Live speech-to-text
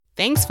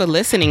Thanks for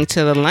listening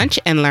to the Lunch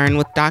and Learn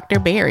with Dr.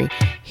 Barry,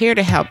 here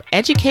to help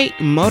educate,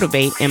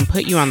 motivate, and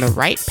put you on the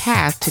right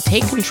path to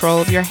take control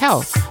of your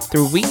health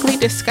through weekly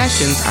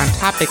discussions on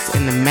topics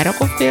in the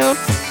medical field,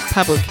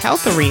 public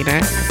health arena,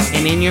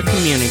 and in your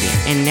community.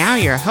 And now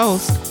your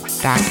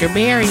host, Dr.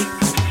 Barry.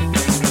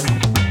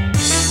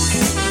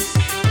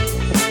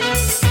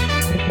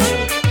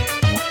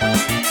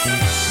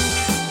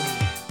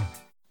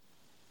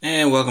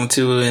 And welcome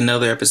to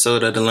another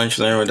episode of the Lunch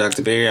and Learn with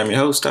Dr. Barry. I'm your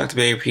host, Dr.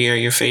 Barry Pierre,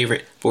 your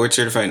favorite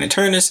board-certified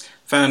internist,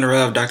 founder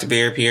of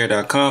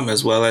drbarrypierre.com,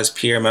 as well as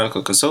Pierre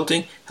Medical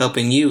Consulting,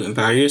 helping you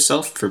empower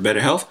yourself for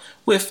better health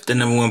with the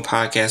 #1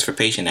 podcast for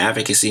patient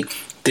advocacy.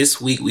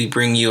 This week, we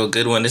bring you a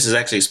good one. This is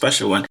actually a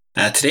special one.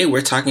 Today,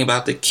 we're talking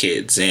about the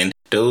kids. And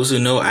those who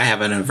know, I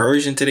have an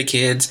aversion to the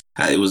kids.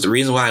 It was the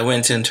reason why I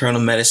went into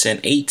internal medicine,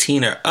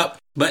 18 or up.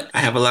 But I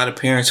have a lot of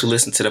parents who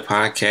listen to the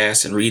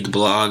podcast and read the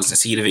blogs and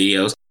see the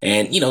videos.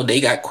 And, they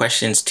got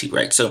questions too,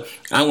 right? So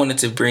I wanted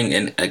to bring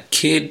in a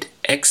kid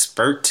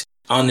expert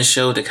on the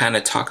show to kind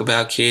of talk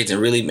about kids,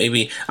 and really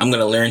maybe I'm going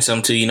to learn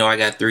some too. I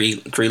got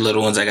three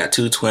little ones. I got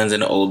 2 twins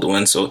and an older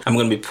one. So I'm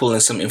going to be pulling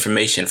some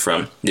information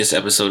from this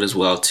episode as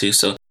well too.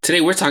 So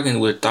today we're talking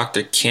with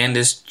Dr.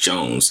 Candace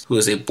Jones, who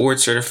is a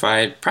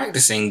board-certified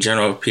practicing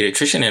general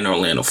pediatrician in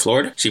Orlando,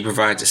 Florida. She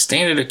provides a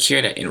standard of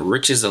care that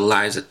enriches the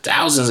lives of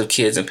thousands of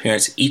kids and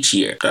parents each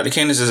year. Dr.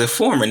 Candace is a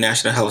former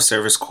National Health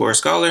Service Corps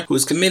scholar who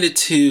is committed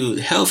to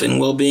health and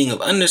well-being of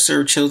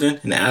underserved children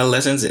and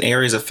adolescents in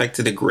areas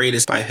affected the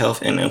greatest by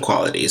health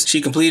inequalities. She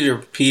completed her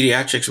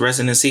pediatrics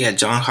residency at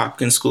Johns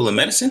Hopkins School of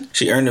Medicine.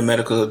 She earned a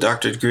medical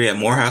doctorate degree at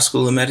Morehouse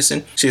School of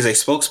Medicine. She is a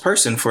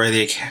spokesperson for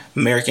the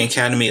American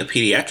Academy of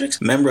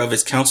Pediatrics, member of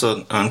its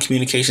Council on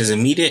Communications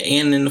and Media,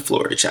 and in the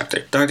Florida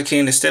chapter. Dr.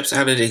 Candace steps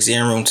out of the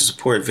exam room to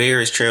support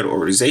various charitable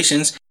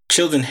organizations,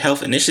 children's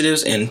health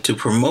initiatives, and to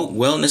promote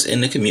wellness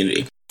in the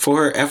community.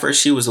 For her efforts,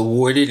 she was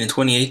awarded in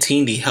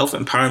 2018 the Health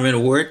Empowerment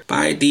Award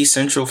by the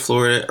Central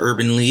Florida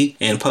Urban League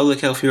and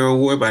Public Health Hero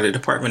Award by the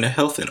Department of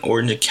Health in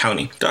Orange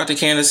County. Dr.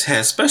 Candace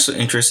has special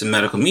interest in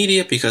medical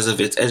media because of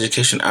its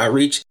education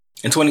outreach.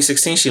 In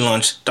 2016, she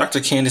launched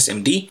Dr. Candace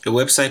MD, a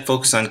website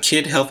focused on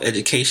kid health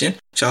education.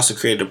 She also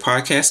created a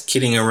podcast,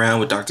 Kidding Around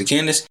with Dr.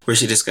 Candace, where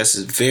she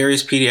discusses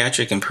various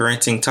pediatric and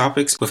parenting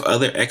topics with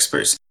other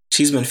experts.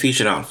 She's been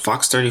featured on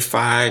Fox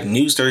 35,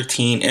 News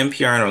 13,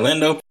 NPR in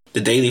Orlando,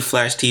 The Daily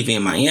Flash TV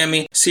in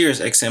Miami,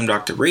 Sirius XM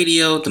Doctor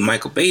Radio, The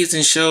Michael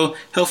Basin Show,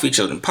 Healthy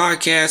Children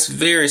Podcast,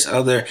 various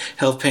other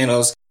health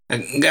panels.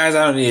 Guys,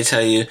 I don't need to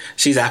tell you,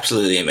 she's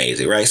absolutely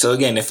amazing, right? So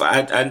again, if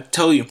I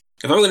tell you,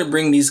 if I'm going to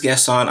bring these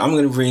guests on, I'm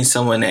going to bring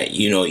someone that,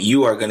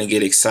 you are going to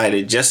get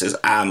excited just as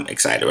I'm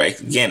excited, right?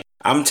 Again,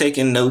 I'm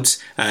taking notes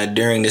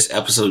during this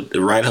episode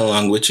right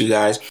along with you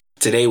guys.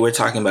 Today, we're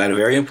talking about a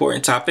very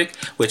important topic,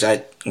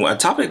 a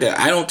topic that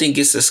I don't think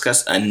gets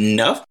discussed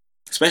enough,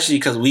 especially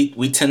because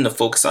we tend to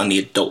focus on the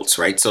adults,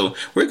 right? So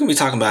we're going to be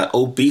talking about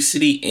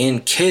obesity in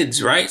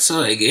kids, right?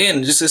 So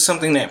again, this is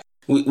something that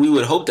we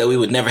would hope that we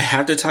would never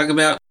have to talk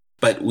about,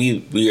 but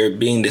we are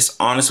being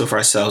dishonest with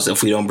ourselves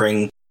if we don't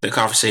bring the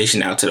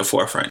conversation out to the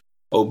forefront.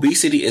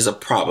 Obesity is a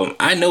problem.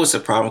 I know it's a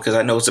problem because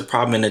I know it's a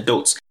problem in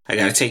adults. I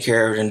got to take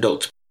care of it in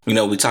adults.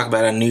 We talk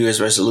about our New Year's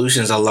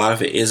resolutions. A lot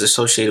of it is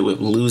associated with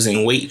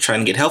losing weight, trying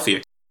to get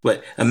healthier.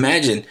 But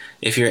imagine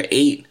if you're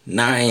 8,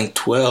 9,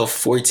 12,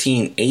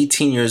 14,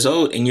 18 years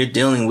old and you're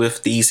dealing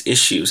with these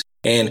issues.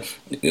 And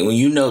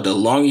the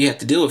longer you have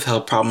to deal with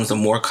health problems, the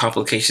more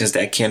complications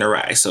that can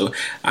arise. So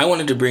I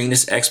wanted to bring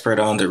this expert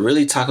on to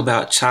really talk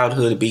about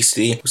childhood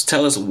obesity,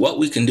 tell us what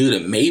we can do to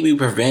maybe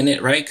prevent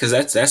it, right? Because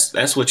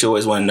that's what you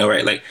always want to know,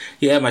 right? Like,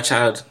 yeah, my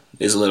child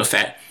is a little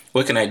fat.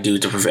 What can I do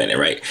to prevent it,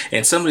 right?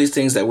 And some of these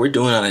things that we're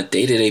doing on a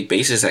day-to-day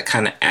basis that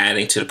kind of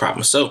adding to the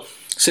problem. So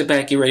sit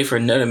back, get ready for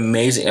another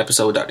amazing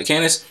episode with Dr.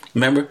 Candace.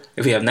 Remember,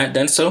 if you have not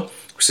done so,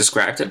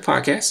 subscribe to the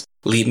podcast.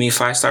 Leave me a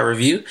 5-star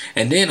review.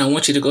 And then I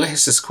want you to go ahead and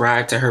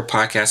subscribe to her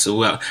podcast as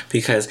well.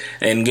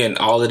 And again,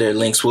 all of their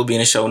links will be in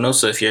the show notes.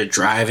 So if you're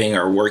driving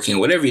or working,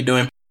 whatever you're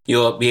doing,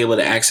 you'll be able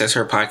to access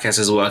her podcast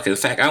as well. In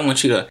fact, I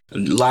want you to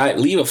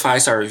leave a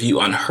 5-star review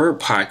on her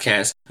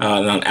podcast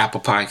on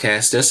Apple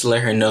Podcasts, just to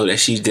let her know that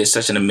she did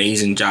such an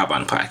amazing job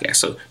on the podcast.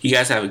 So you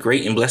guys have a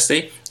great and blessed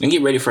day, and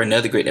get ready for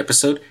another great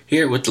episode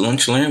here with the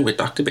Lunch and Learn with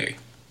Dr. Barry.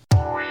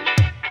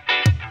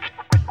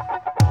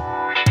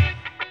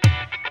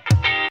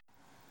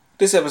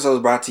 This episode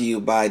is brought to you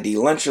by the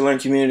Lunch and Learn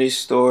Community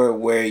Store,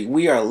 where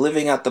we are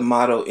living out the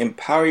motto,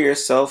 empower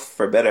yourself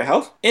for better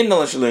health. In the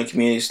Lunch and Learn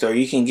Community Store,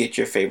 you can get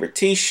your favorite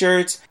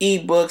t-shirts,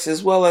 ebooks,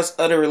 as well as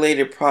other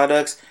related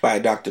products by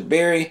Dr.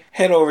 Barry.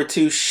 Head over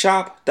to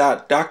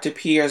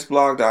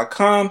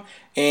shop.drpiersblog.com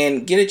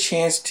and get a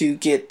chance to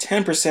get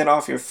 10%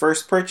 off your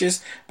first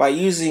purchase by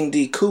using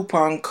the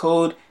coupon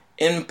code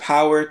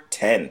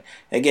EMPOWER10.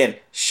 Again,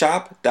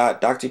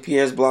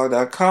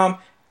 shop.drpiersblog.com.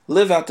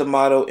 Live out the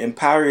motto,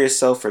 empower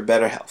yourself for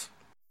better health.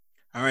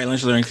 All right,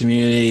 Lunch Learning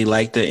Community,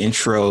 like the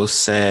intro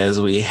says,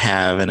 we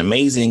have an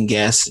amazing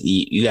guest.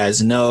 You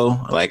guys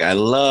know, like, I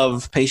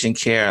love patient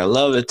care. I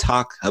love to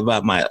talk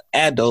about my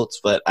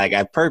adults, but like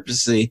I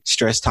purposely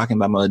stress talking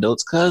about my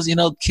adults because, you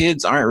know,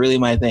 kids aren't really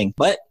my thing.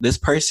 But this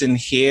person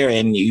here,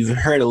 and you've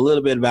heard a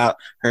little bit about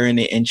her in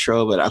the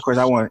intro, but of course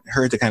I want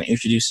her to kind of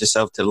introduce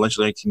herself to the Lunch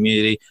Learning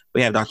Community.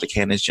 We have Dr.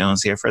 Candace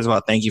Jones here. First of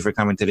all, thank you for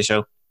coming to the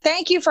show.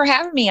 Thank you for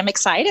having me. I'm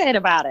excited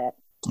about it.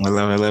 I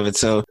love it.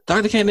 So,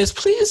 Dr. Candace,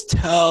 please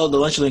tell the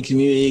Lunch Learning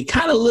Community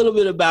kind of a little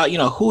bit about, you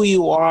know, who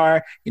you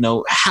are, you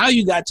know, how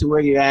you got to where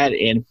you're at,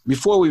 and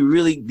before we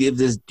really give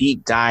this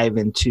deep dive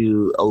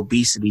into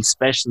obesity,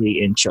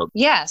 especially in children.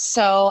 Yes.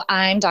 So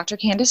I'm Dr.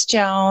 Candace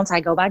Jones. I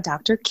go by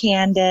Dr.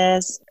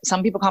 Candace.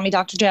 Some people call me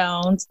Dr.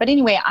 Jones. But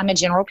anyway, I'm a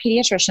general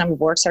pediatrician. I'm a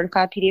board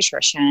certified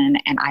pediatrician,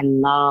 and I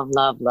love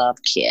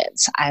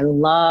kids. I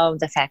love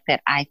the fact that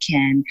I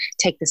can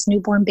take this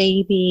newborn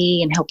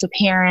baby and help the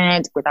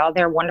parent with all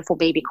their wonderful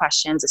baby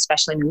questions,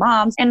 especially new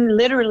moms, and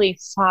literally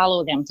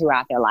follow them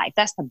throughout their life.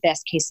 That's the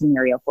best case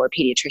scenario for a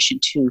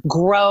pediatrician, to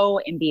grow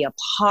and be a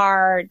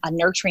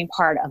nurturing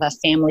part of a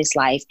family's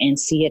life and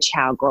see a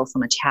child grow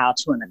from a child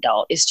to an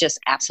adult. It's just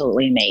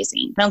absolutely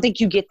amazing. I don't think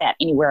you get that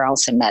anywhere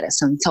else in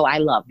medicine. So I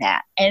love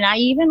that. And I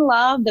even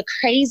love the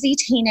crazy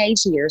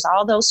teenage years,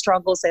 all those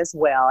struggles as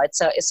well.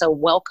 It's a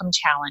welcome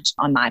challenge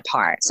on my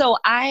part. So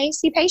I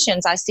see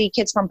patients. I see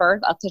kids from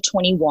birth up to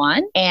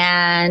 21.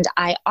 And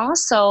I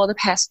also, the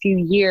past few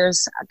years,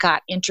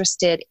 got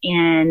interested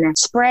in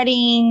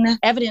spreading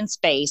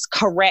evidence-based,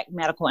 correct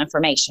medical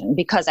information,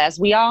 because as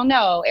we all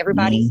know,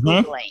 everybody's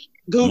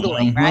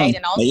Googling, right?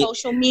 And on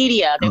social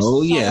media, there's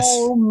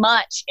so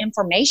much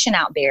information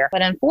out there.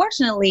 But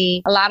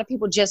unfortunately, a lot of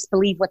people just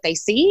believe what they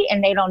see,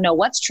 and they don't know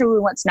what's true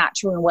and what's not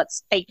true and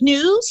what's fake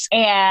news.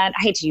 And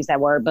I hate to use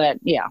that word, but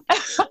yeah.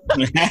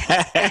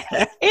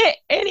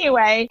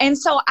 Anyway, and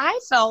so I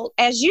felt,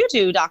 as you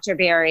do, Dr.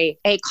 Berry,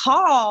 a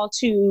call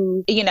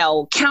to, you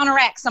know,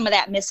 counteract some of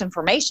that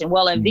misinformation.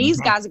 Well, if these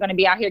guys are going to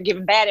be out here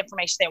giving bad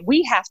information, then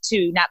we have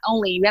to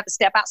we have to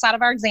step outside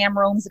of our exam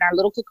rooms and our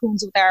little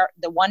cocoons with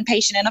the one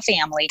patient and a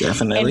family.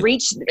 Definitely.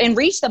 and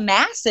reach the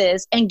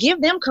masses and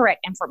give them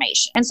correct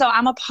information. And so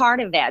I'm a part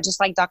of that,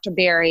 just like Dr.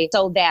 Berry,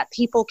 so that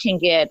people can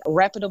get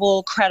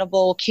reputable,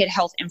 credible kid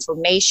health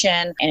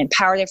information and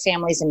empower their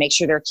families and make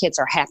sure their kids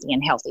are happy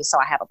and healthy. So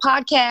I have a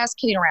podcast,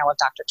 Kidding Around with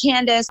Dr.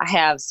 Candace. I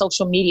have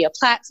social media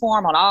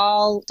platform on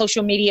all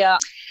social media,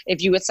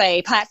 if you would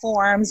say,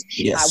 platforms,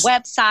 my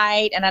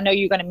website. And I know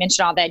you're going to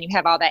mention all that and you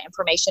have all that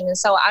information. And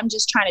so I'm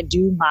just trying to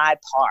do my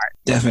part.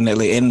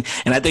 Definitely. And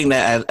I think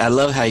that I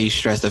love how you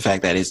stress the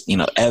fact that it's, you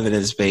know,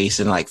 evidence-based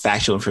and like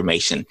factual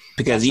information,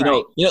 because, you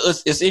know,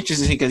 it's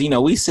interesting because, you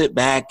know, we sit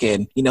back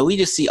and, you know, we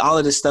just see all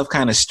of this stuff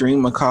kind of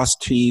stream across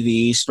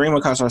TV, stream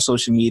across our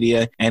social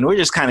media, and we're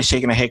just kind of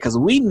shaking our head because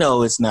we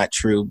know it's not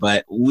true,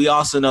 but we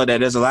also know that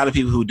there's a lot of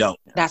people who don't.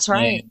 That's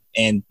right.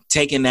 And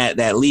taking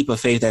that leap of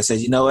faith that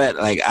says, you know what,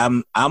 like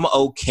I'm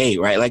okay,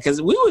 right? Like,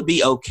 because we would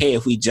be okay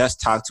if we just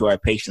talked to our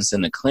patients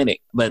in the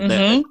clinic, but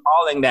the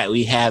calling that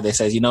we have that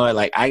says, you know what,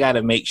 like I got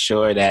to make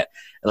sure that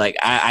like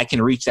I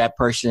can reach that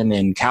person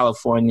in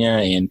California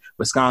and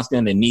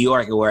Wisconsin and New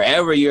York, or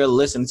wherever you're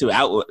listening to,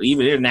 out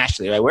even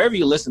internationally, right? Wherever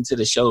you listen to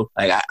the show,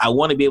 like I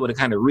want to be able to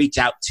kind of reach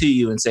out to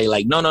you and say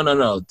like,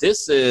 no,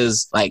 this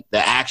is like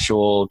the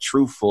actual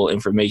truthful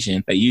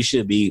information that you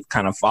should be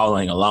kind of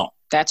following along.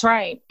 That's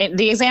right.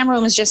 The exam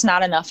room is just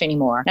not enough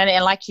anymore.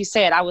 And like you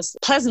said, I was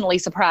pleasantly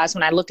surprised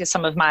when I looked at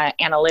some of my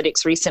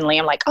analytics recently.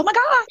 I'm like, oh my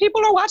God,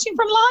 people are watching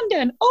from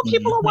London. Oh,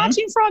 people are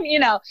watching from, you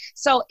know.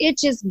 So it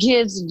just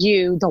gives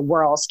you the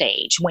world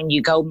stage when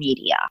you go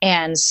media.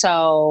 And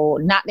so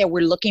not that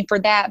we're looking for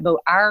that, but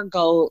our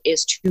goal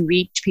is to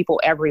reach people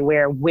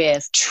everywhere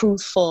with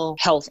truthful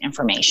health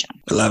information.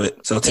 I love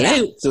it. So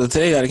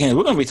today, again,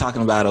 we're going to be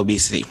talking about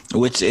obesity,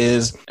 which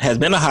has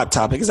been a hot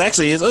topic.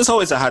 It's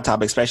always a hot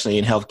topic, especially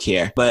in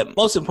healthcare. But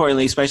most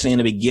importantly, especially in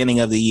the beginning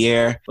of the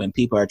year, when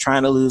people are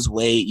trying to lose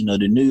weight, you know,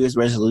 the New Year's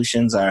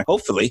resolutions are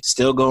hopefully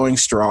still going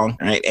strong,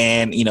 right?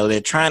 And, you know, they're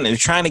trying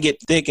to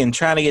get thick and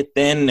trying to get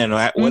thin and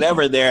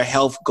whatever their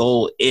health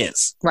goal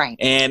is. Right.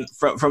 And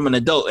from an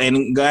adult,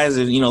 and guys,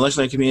 you know, Lunch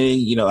Learning Community,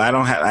 you know,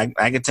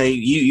 I can tell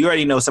you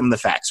already know some of the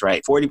facts,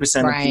 right?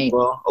 40% of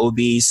people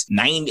obese,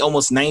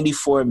 almost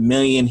 94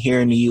 million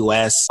here in the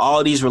U.S.,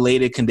 all these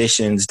related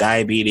conditions,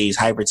 diabetes,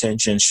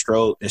 hypertension,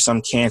 stroke, there's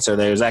some cancer.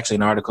 There's actually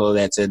an article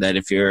that said that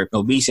if you're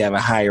obese, you have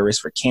a higher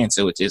risk for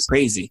cancer, which is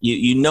crazy.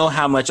 You know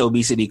how much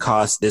obesity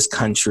costs this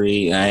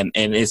country, and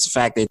it's the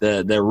fact that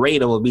the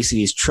rate of obesity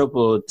has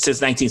tripled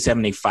since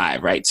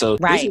 1975, right? So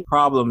this is a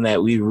problem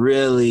that we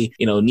really,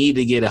 you know, need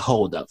to get a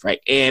hold of, right?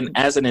 And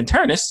as an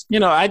internist, you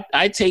know,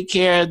 I take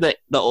care of the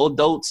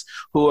adults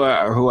who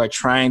are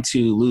trying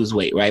to lose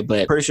weight, right?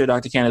 But pretty sure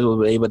Dr. Candace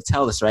will be able to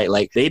tell us, right?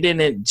 Like they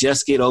didn't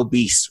just get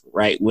obese,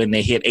 right, when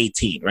they hit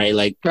 18, right?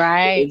 Like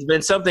it's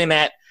been something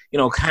that,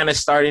 kind of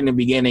started in the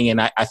beginning,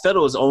 and I felt it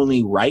was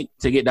only right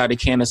to get Dr.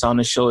 Candace on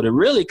the show to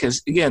really,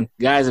 because again,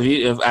 guys,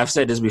 if I've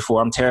said this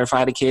before, I'm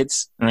terrified of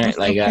kids, right?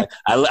 Like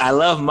I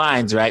love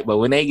minds, right? But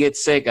when they get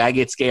sick, I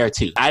get scared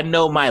too. I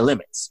know my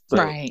limits.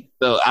 Right.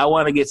 So I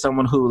want to get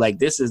someone who, like,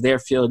 this is their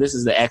field, this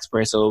is the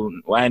expert. So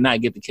why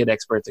not get the kid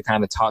expert to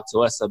kind of talk to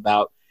us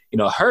about,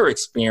 her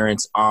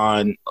experience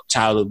on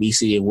child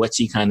obesity and what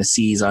she kind of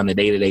sees on a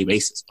day-to-day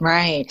basis.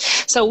 Right.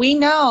 So we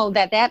know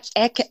that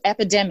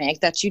epidemic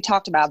that you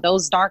talked about,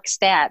 those dark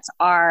stats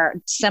are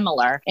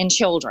similar in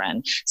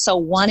children. So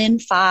 1 in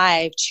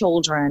 5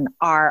 children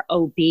are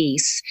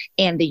obese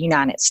in the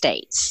United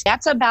States.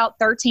 That's about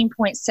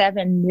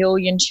 13.7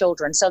 million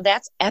children. So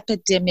that's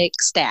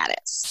epidemic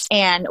status.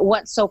 And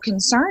what's so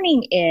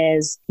concerning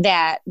is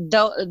that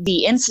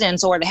the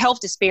incidence or the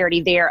health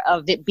disparity there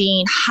of it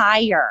being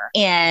higher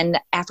in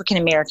African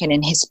American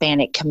and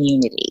Hispanic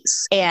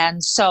communities.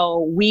 And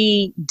so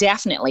we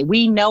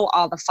know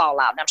all the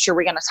fallout, and I'm sure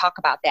we're going to talk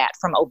about that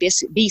from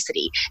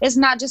obesity. It's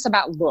not just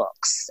about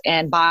looks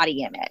and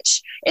body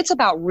image. It's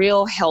about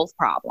real health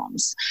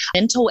problems,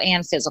 mental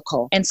and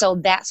physical. And so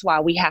that's why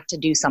we have to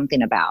do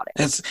something about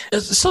it.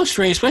 It's so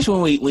strange,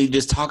 especially when we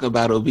just talk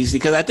about obesity,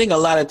 because I think a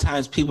lot of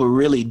times people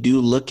really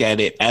do look at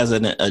it as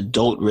an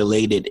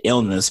adult-related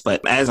illness.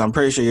 But as I'm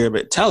pretty sure you're able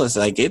to tell us,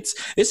 like, it's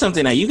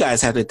something that you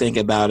guys have to think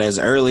about as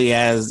early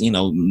as,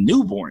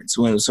 newborns,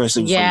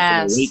 especially from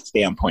a weight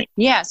standpoint.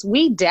 Yes,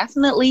 we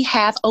definitely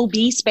have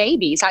obese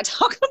babies. I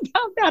talk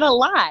about that a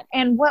lot.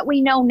 And what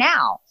we know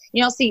now,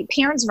 see,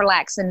 parents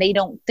relax and they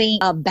don't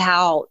think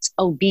about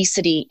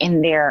obesity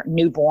in their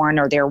newborn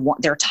or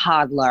their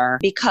toddler,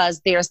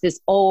 because there's this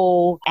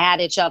old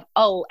adage of,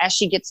 as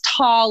she gets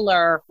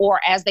taller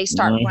or as they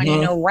start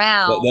running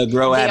around,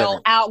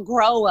 they'll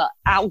outgrow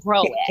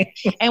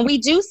it. And we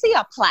do see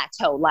a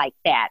plateau like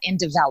that in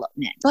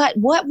development. But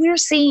what we're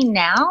seeing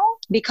now,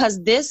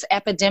 because this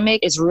epidemic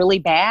is really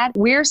bad,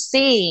 we're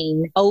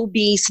seeing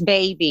obese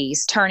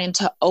babies turn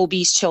into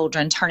obese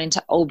children, turn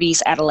into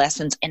obese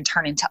adolescents, and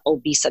turn into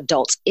obese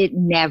adults. It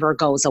never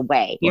goes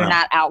away. You're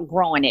not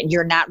outgrowing it.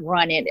 You're not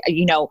running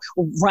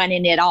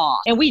it off.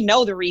 And we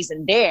know the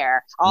reason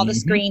there, all the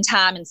screen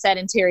time and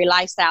sedentary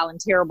lifestyle and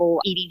terrible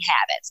eating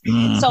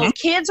habits. So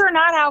kids are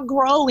not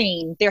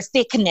outgrowing their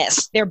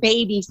thickness, their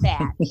baby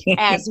fat,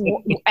 as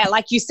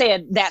like you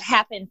said, that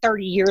happened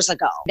 30 years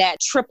ago, that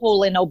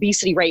triple in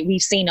obesity rate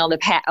we've seen over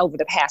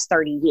the past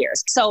 30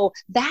 years. So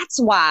that's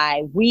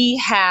why we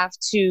have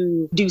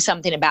to do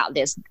something about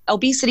this.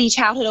 Obesity,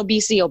 childhood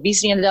obesity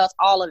in adults,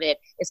 all of it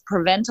is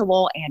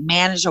preventable and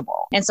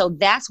manageable. And so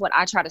that's what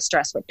I try to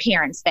stress with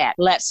parents, that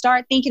let's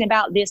start thinking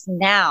about this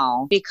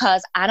now,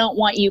 because I don't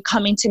want you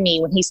coming to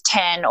me when he's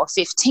 10 or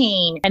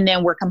 15 and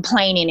then we're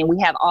complaining and we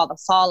have all the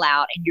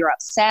fallout and you're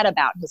upset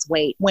about his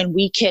weight, when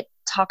we could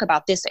talk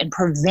about this and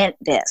prevent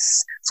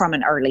this from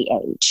an early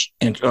age.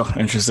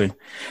 Interesting.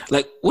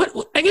 Like, what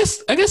I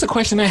guess a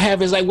question I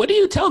have is, like, what do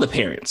you tell the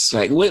parents?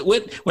 Like, what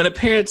when a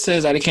parent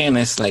says, "I can't,"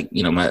 it's like,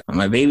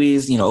 my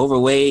baby's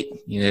overweight,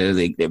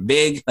 they're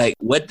big. Like,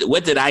 what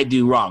did I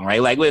do wrong,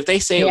 right? Like, if they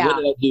say, "What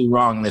did I do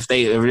wrong?" If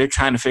they're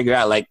trying to figure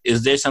out, like,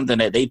 is there something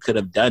that they could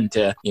have done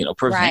to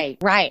prevent?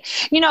 Right.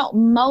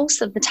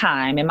 Most of the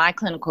time in my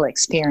clinical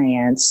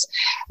experience,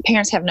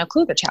 parents have no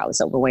clue their child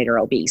is overweight or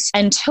obese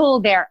until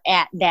they're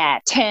at the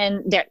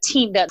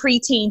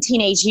preteen,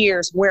 teenage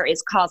years where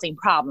it's causing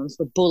problems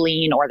with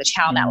bullying or the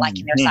child not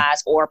liking their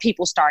size or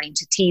people starting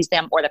to tease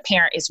them or the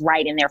parent is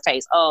right in their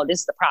face. Oh, this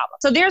is the problem.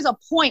 So there's a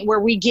point where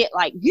we get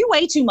like, you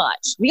weigh too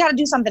much. We got to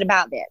do something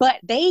about this. But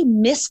they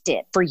missed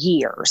it for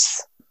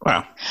years.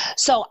 Wow.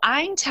 So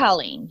I'm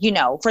telling,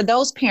 for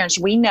those parents,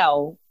 we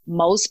know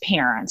most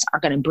parents are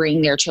going to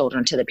bring their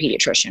children to the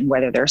pediatrician,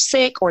 whether they're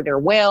sick or they're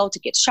well, to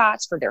get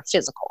shots for their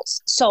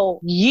physicals.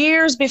 So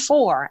years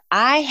before,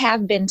 I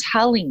have been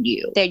telling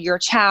you that your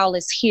child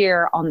is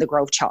here on the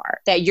growth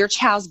chart, that your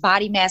child's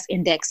body mass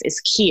index is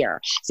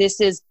here.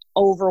 This is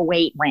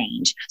overweight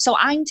range. So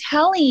I'm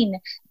telling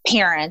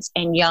parents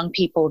and young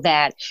people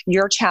that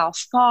your child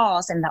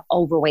falls in the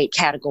overweight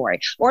category,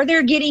 or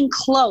they're getting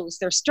close,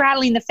 they're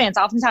straddling the fence.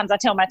 Oftentimes I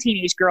tell my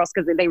teenage girls,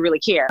 because they really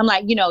care, I'm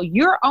like,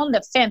 you're on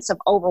the fence of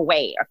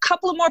overweight, a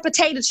couple of more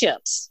potato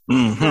chips,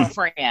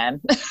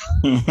 girlfriend.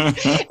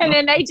 And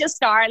then they just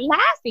start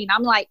laughing.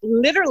 I'm like,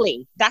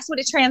 literally, that's what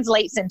it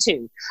translates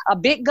into. A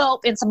big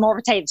gulp and some more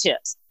potato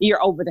chips.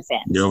 You're over the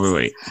fence. You're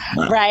overweight.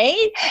 Wow.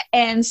 Right?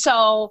 And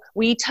so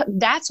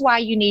that's why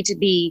you need to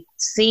be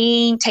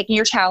taking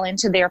your child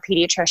into their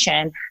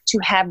pediatrician to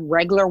have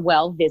regular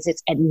well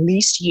visits at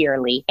least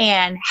yearly,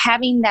 and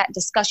having that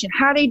discussion.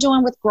 How are they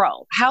doing with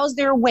growth? How's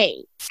their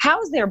weight?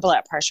 How's their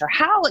blood pressure?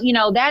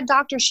 That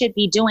doctor should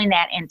be doing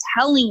that and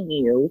telling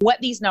you what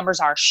these numbers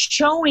are,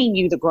 showing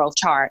you the growth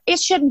chart. It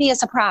shouldn't be a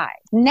surprise.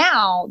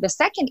 Now, the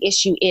second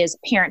issue is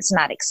parents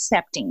not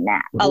accepting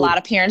that. A lot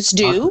of parents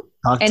do,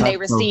 and they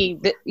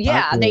receive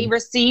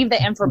the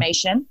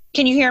information.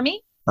 Can you hear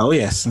me? Oh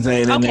yes.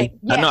 Okay,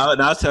 yes. I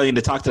was telling you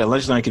to talk to the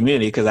lunch learning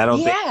community because I don't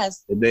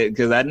Yes. think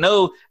because I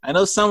know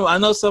some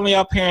of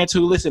y'all parents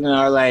who listen and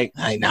are like,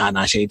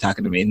 nah, she ain't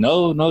talking to me.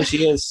 No,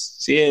 she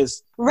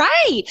is.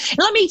 Right.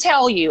 Let me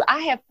tell you, I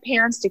have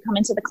parents to come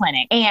into the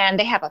clinic and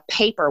they have a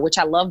paper, which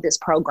I love this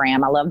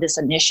program. I love this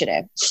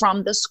initiative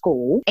from the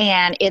school.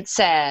 And it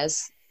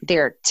says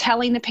they're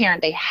telling the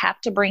parent they have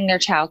to bring their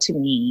child to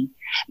me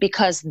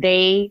because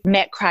they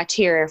met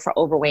criteria for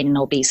overweight and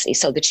obesity.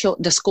 So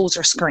the schools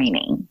are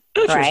screening.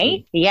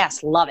 Right?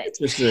 Yes. Love it.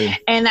 Interesting.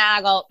 And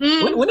I go,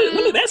 when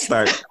did that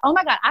start? Oh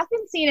my God. I've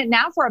been seeing it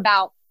now for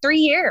about 3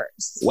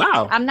 years.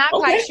 Wow. I'm not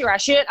quite sure. I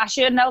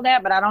should know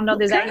that, but I don't know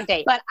the exact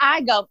date. But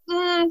I go,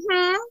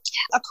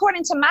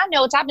 according to my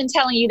notes, I've been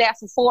telling you that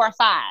for 4 or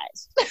 5.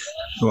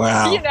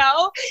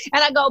 Wow.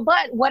 And I go,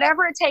 but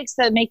whatever it takes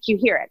to make you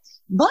hear it.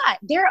 But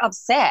they're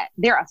upset.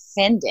 They're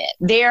offended.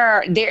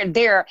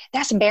 They're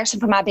that's embarrassing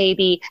for my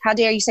baby. How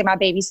dare you say my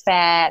baby's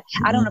fat?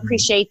 I don't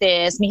appreciate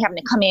this. Me having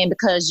to come in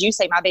because you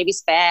say my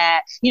baby's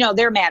fat.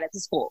 They're mad at the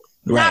school.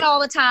 Right. Not all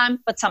the time,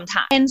 but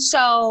sometimes. And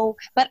so,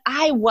 but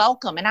I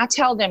welcome and I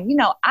tell them,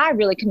 I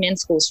really commend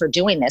schools for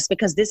doing this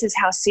because this is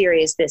how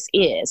serious this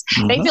is.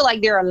 Mm-hmm. They feel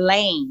like there are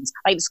lanes,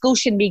 like the school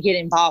shouldn't be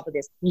getting involved with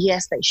this.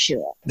 Yes, they should.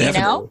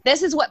 Definitely.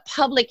 This is what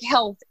public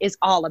health is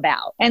all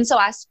about. And so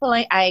I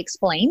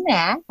explain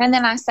that. And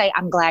then I say,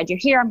 I'm glad you're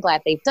here. I'm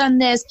glad they've done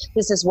this.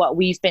 This is what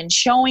we've been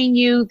showing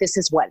you. This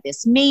is what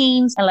this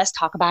means. And let's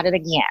talk about it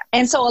again.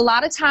 And so a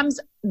lot of times,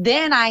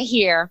 then I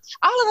hear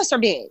all of us are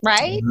big,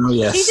 right? Oh,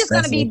 yes, she's just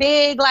going to be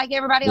big like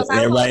everybody else.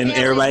 Everybody in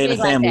the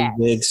family is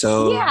big.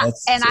 So yeah.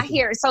 And I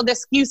hear, so the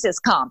excuses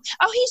come.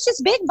 Oh, he's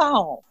just big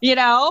bone,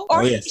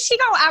 or she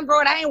going to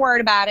outgrow it. I ain't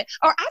worried about it.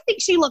 Or I think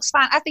she looks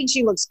fine. I think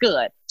she looks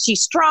good.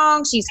 She's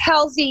strong. She's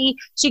healthy.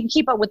 She can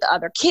keep up with the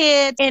other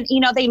kids. And,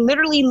 they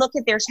literally look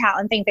at their child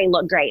and think they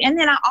look great. And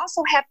then I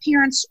also have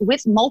parents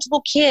with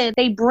multiple kids.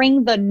 They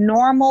bring the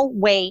normal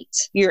weight.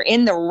 You're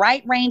in the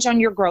right range on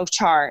your growth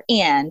chart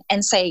and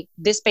say,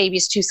 this baby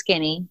is too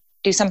skinny.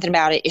 Do something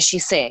about it. Is she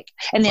sick?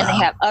 And then they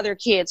have other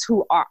kids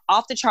who are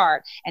off the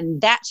chart and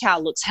that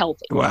child looks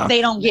healthy. Wow.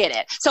 They don't get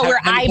it. So we're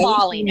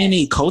eyeballing it.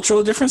 Any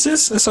cultural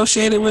differences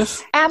associated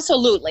with?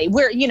 Absolutely.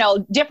 We're,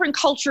 different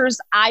cultures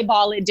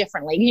eyeball it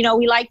differently.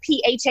 We like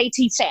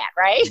PHAT,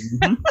 right?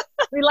 Mm-hmm.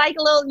 We like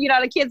a little,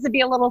 the kids to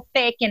be a little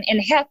thick and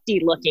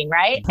hefty looking,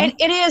 right? Mm-hmm. And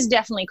it is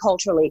definitely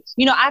culturally.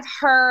 I've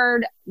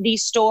heard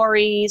these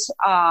stories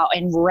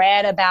and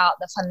read about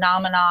the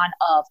phenomenon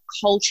of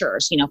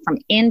cultures, from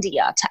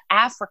India to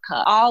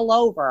Africa, all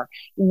over,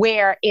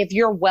 where if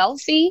you're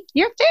wealthy,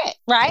 you're fit,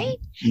 right?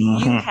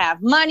 Mm-hmm. You have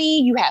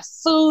money, you have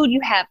food, you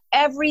have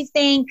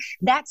everything.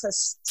 That's a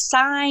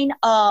sign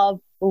of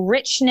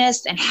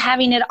richness and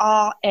having it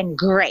all and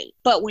great.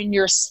 But when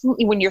you're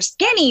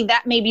skinny,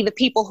 that may be the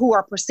people who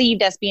are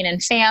perceived as being in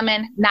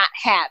famine, not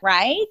have,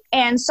 right?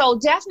 And so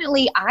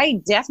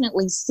I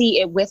definitely see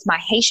it with my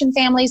Haitian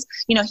families.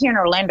 Here in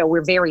Orlando,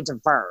 we're very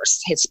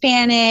diverse.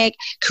 Hispanic,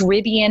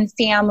 Caribbean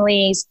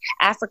families,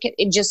 African,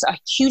 just a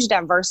huge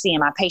diversity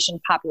in my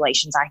patient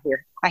populations.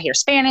 I hear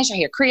Spanish, I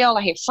hear Creole,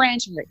 I hear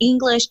French, I hear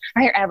English,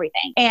 I hear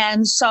everything.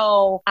 And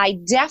so I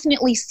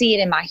definitely see it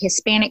in my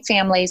Hispanic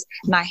families,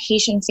 my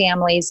Haitian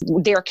families.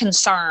 They're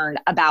concerned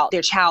about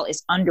their child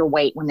is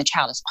underweight when the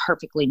child is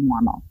perfectly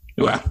normal.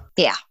 Wow.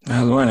 Yeah.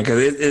 I was wondering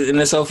because and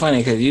it's so funny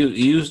because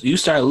you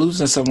start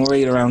losing some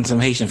weight around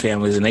some Haitian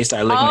families and they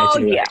start looking at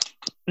you. Oh yeah.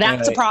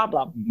 That's a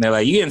problem. They're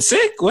like, you getting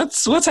sick?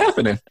 What's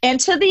happening? And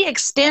to the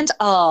extent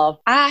of,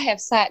 I have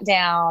sat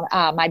down,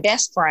 my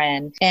best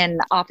friend and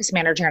office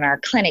manager in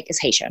our clinic is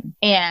Haitian.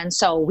 And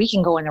so we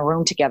can go in a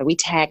room together. We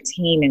tag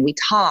team and we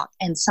talk.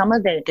 And some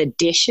of the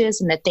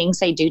dishes and the things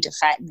they do to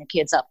fatten the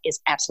kids up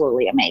is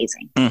absolutely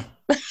amazing. Mm.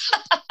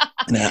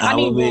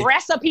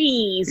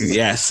 Recipes.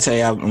 Yes.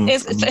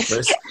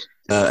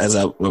 As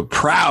a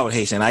proud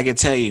Haitian, I can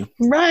tell you,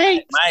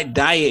 right? My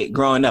diet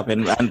growing up,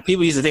 and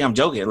people used to think I'm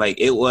joking,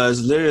 like it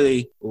was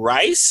literally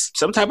rice,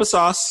 some type of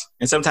sauce,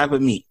 and some type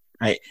of meat,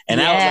 right? And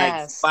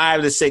that was like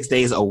 5 to 6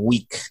 days a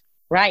week.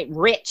 Right,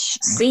 rich,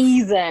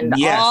 seasoned,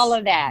 all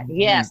of that.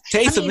 Yes,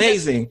 tastes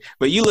amazing.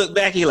 But you look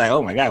back, you're like,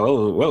 oh my God,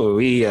 what were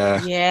we?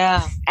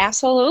 Yeah,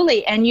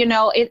 absolutely. And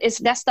it's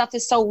that stuff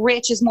is so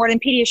rich, it's more than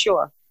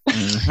Pediasure.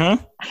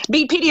 Mm-hmm.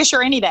 Beat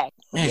Pediasure any day.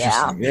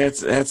 Yeah,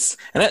 that's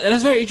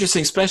very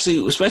interesting,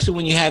 especially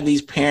when you have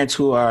these parents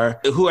who are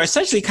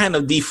essentially kind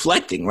of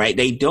deflecting, right?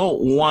 They don't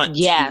want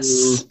to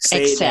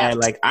say that,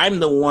 like,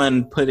 I'm the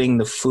one putting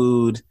the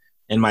food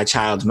in my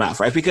child's mouth,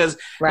 right? Because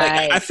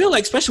like, I feel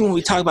like, especially when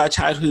we talk about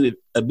childhood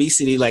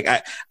obesity, like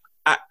I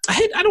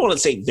don't want to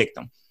say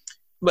victim,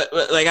 but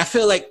like I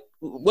feel like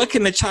what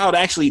can the child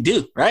actually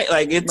do, right?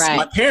 Like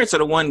my parents are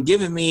the one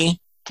giving me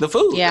the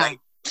food. Yeah. Like,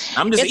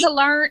 I'm just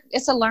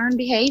It's a learned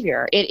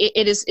behavior.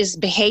 It is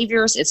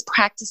behaviors, it's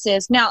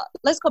practices. Now,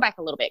 let's go back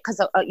a little bit because,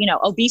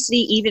 obesity,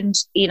 even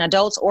in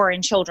adults or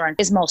in children,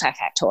 is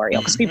multifactorial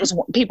because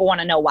people want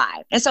to know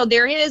why. And so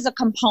there is a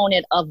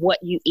component of what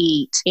you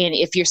eat in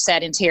if you're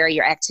sedentary,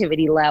 your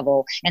activity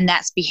level, and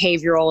that's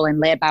behavioral and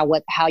led by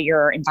how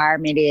your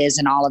environment is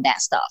and all of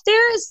that stuff.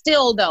 There is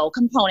still, though,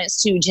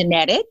 components to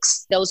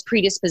genetics, those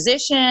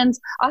predispositions,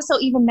 also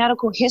even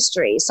medical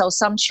history. So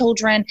some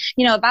children,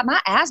 if my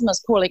asthma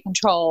is poorly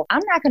controlled,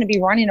 I'm not going to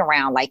be running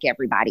around like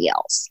everybody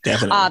else.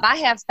 Definitely. If I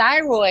have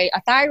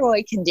a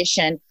thyroid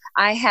condition,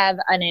 I have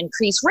an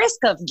increased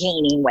risk of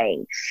gaining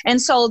weight.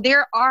 And so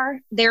there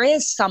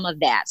is some of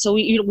that. So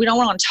we don't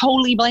want to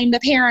totally blame the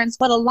parents,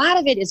 but a lot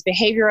of it is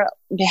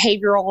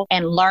behavioral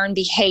and learned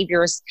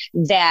behaviors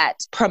that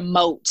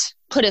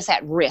put us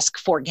at risk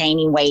for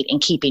gaining weight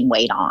and keeping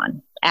weight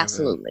on.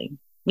 Absolutely.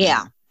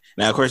 Yeah.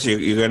 Now, of course,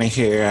 you're going to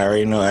hear, I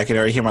already know, I can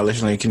already hear my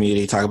listening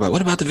community talk about,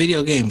 what about the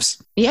video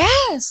games?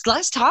 Yes,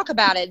 let's talk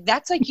about it.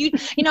 That's like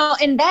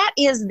and that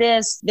is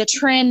the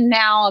trend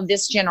now of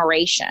this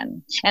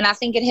generation. And I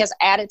think it has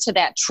added to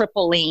that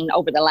tripling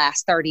over the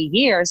last 30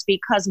 years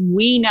because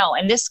we know,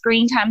 and this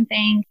screen time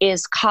thing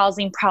is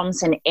causing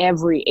problems in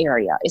every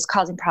area. It's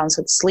causing problems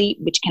with sleep,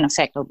 which can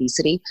affect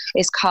obesity.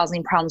 It's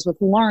causing problems with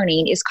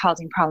learning. It's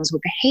causing problems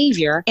with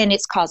behavior. And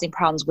it's causing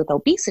problems with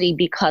obesity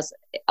because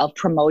of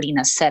promoting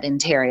a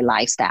sedentary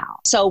lifestyle.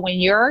 So when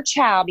your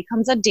child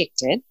becomes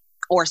addicted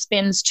or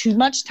spends too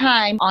much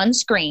time on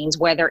screens,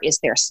 whether it's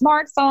their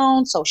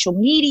smartphone, social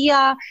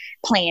media,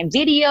 playing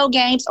video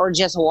games, or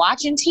just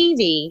watching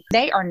TV,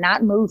 they are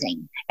not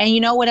moving. And you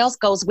know what else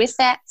goes with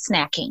that?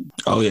 Snacking.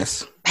 Oh,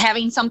 yes.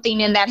 Having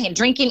something in that hand,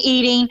 drinking,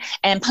 eating,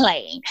 and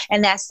playing.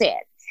 And that's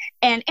it.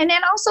 And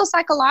then also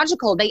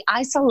psychological, they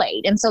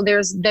isolate. And so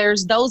there's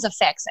those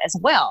effects as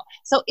well.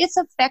 So it's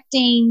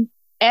affecting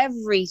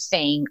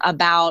everything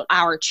about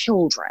our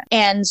children.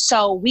 And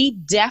so we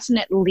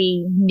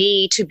definitely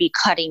need to be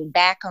cutting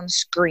back on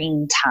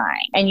screen time.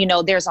 And,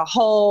 there's a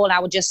whole, and I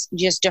would just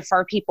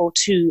defer people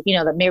to,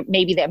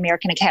 maybe the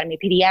American Academy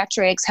of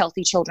Pediatrics,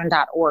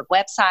 healthychildren.org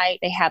website.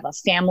 They have a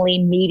family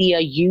media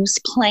use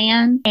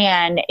plan.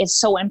 And it's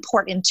so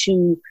important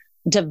to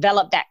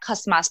develop that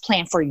customized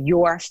plan for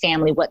your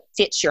family, what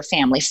fits your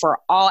family for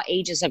all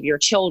ages of your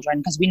children,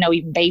 because we know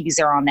even babies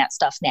are on that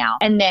stuff now.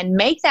 And then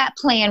make that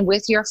plan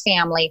with your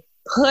family,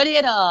 put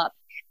it up,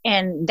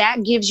 and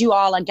that gives you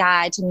all a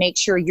guide to make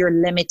sure you're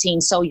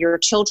limiting so your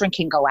children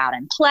can go out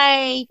and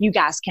play. You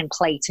guys can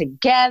play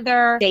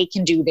together. They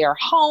can do their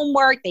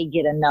homework. They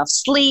get enough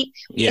sleep,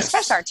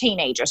 especially our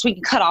teenagers. We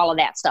can cut all of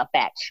that stuff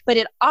back. But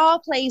it all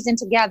plays in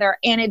together,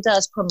 and it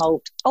does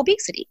promote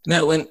obesity.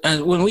 Now,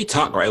 when we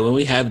talk, right, when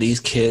we have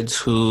these kids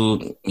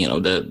who,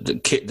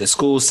 the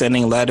school's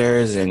sending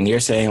letters and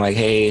you're saying like,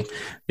 hey,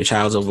 your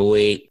child's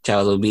overweight,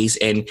 child's obese,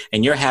 and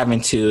you're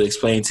having to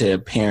explain to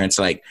parents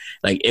like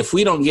if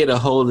we don't get a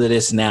hold of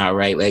this now,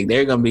 right, like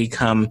they're going to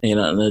become an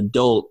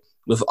adult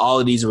with all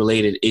of these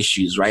related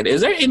issues, right? Is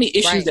there any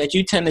issues that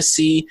you tend to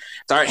see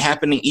start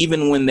happening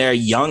even when they're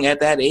young at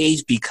that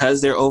age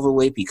because they're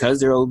overweight, because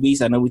they're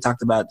obese? I know we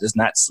talked about just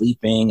not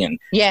sleeping and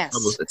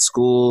troubles at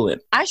school.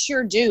 And I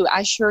sure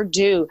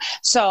do.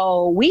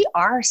 So we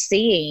are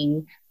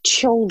seeing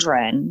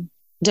children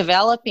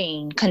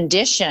developing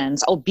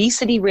conditions,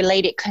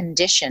 obesity-related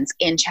conditions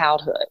in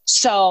childhood.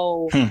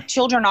 So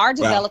children are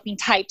developing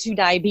type 2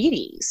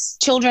 diabetes.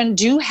 Children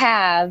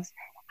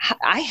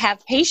I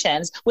have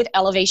patients with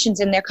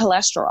elevations in their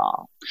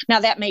cholesterol. Now,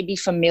 that may be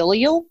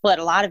familial, but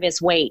a lot of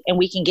it's weight, and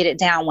we can get it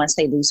down once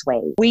they lose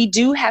weight. We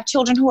do have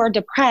children who are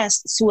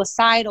depressed,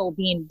 suicidal,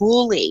 being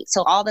bullied.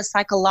 So all the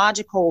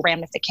psychological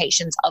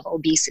ramifications of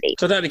obesity.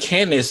 So Dr.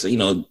 Candace,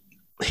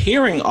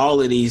 hearing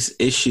all of these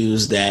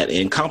issues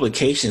and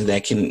complications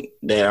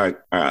that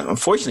are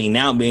unfortunately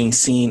now being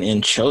seen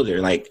in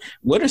children, like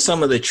what are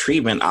some of the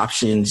treatment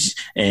options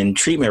and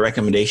treatment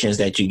recommendations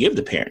that you give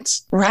the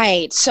parents?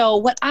 Right. So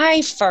what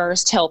I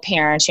first tell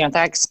parents,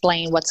 I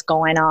explain what's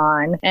going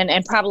on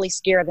and probably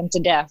scare them to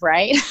death,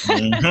 right?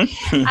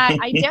 Mm-hmm.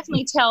 I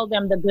definitely tell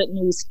them the good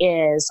news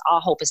is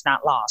all hope is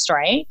not lost,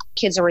 right?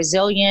 Kids are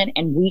resilient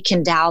and we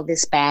can dial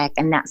this back.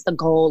 And that's the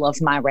goal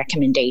of my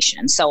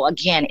recommendation. So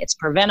again, it's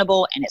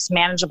preventable and it's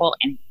manageable.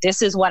 And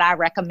this is what I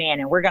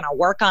recommend. And we're going to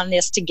work on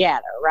this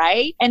together,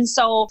 right? And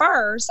so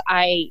first,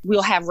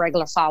 we'll have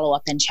regular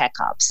follow-up and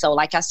checkups. So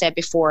like I said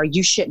before,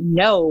 you should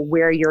know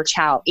where your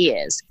child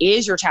is.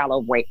 Is your child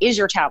overweight? Is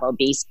your child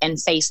obese?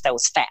 And face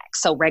those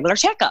facts. So regular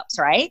checkups,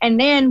 right? And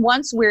then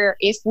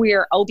if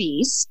we're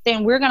obese,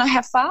 then we're going to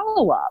have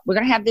follow-up. We're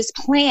going to have this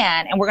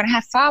plan and we're going to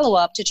have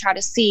follow-up to try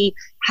to see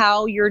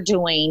how you're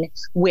doing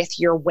with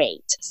your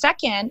weight.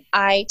 Second,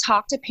 I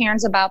talk to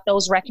parents about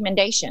those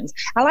recommendations.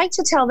 I like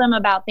to tell them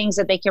about things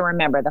that they can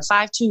remember, the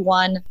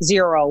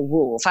 5210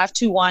 rule,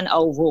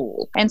 5210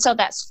 rule. And so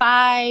that's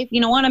 5,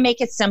 want to make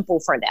it simple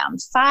for them,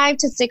 5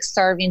 to 6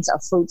 servings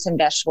of fruits and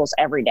vegetables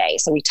every day.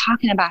 So we're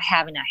talking about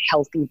having a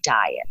healthy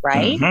diet,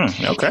 right?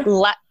 Mm-hmm. Okay.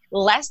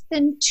 less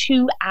than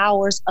 2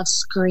 hours of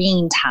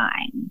screen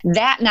time.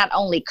 That not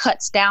only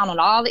cuts down on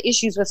all the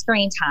issues with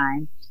screen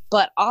time,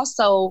 but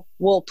also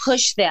will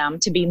push them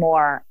to be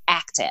more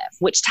active,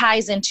 which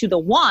ties into the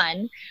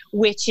one,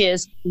 which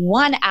is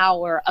 1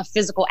 hour of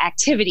physical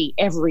activity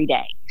every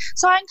day.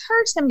 So I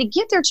encourage them to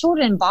get their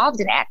children involved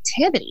in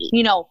activity,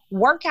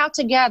 work out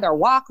together,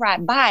 walk,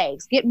 ride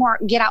bikes,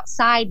 get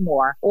outside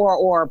more,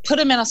 or put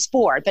them in a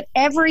sport. But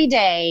every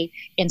day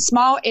in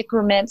small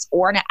increments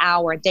or in an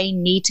hour, they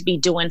need to be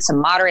doing some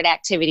moderate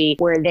activity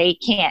where they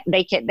can't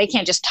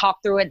just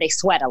talk through it. They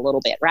sweat a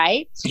little bit,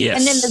 right? Yes.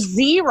 And then the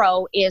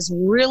 0 is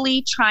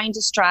really trying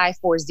to strive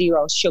for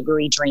 0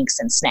 sugary drinks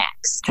and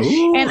snacks.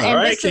 Ooh, and all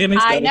right, Candace,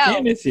 I know.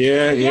 Candace,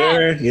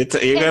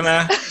 you're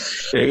gonna.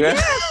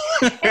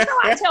 And so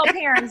I tell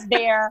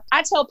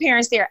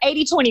parents there,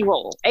 80-20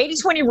 rule.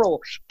 80-20 rule.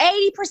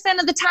 80%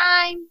 of the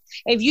time,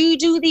 if you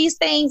do these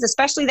things,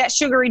 especially that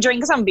sugary drink,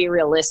 because I'm going to be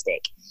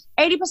realistic,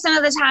 80%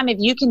 of the time, if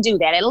you can do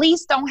that, at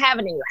least don't have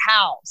it in your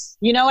house.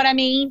 You know what I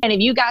mean? And if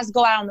you guys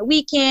go out on the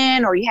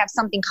weekend or you have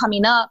something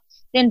coming up,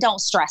 then don't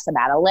stress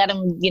about it. Let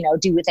them,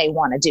 do what they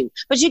want to do.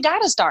 But you got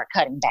to start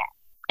cutting back.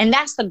 And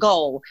that's the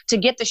goal, to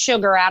get the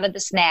sugar out of the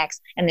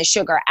snacks and the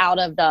sugar out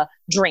of the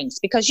drinks.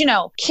 Because,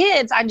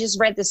 kids, I just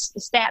read this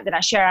stat that I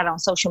shared out on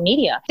social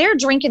media. They're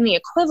drinking the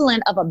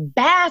equivalent of a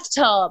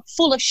bathtub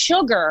full of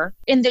sugar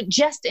in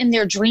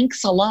their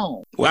drinks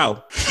alone.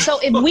 Wow. So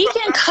if we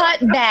can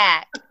cut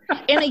back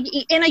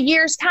in a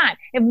year's time,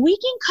 if we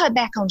can cut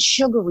back on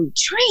sugary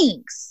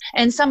drinks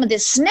and some of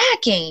this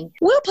snacking,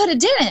 we'll put a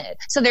dent in it.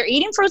 So they're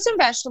eating fruits and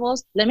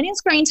vegetables, limiting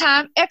screen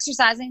time,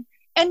 exercising,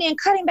 and then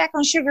cutting back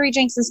on sugary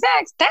drinks and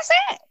snacks. That's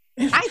it,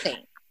 I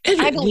think.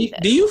 I believe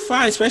it. Do you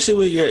find, especially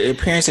with your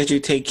parents that you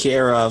take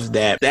care of,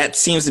 that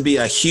seems to be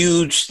a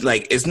huge,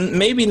 it's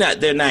maybe not,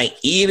 they're not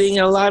eating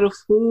a lot of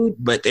food,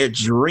 but they're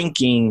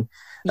drinking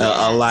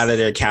a lot of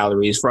their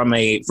calories from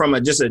a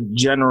just a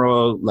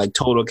general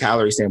total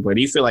calorie standpoint?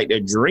 Do you feel like they're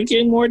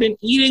drinking more than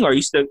eating, or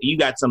you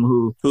got some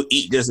who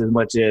eat just as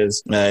much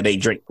as they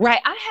drink? Right.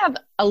 I have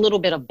a little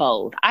bit of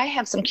both. I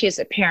have some kids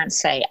that parents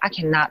say, I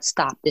cannot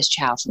stop this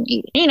child from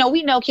eating.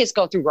 We know kids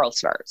go through growth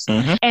spurts,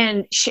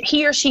 and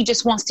he or she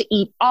just wants to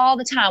eat all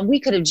the time. We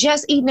could have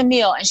just eaten a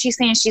meal and she's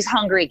saying she's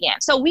hungry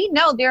again. So we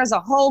know there's a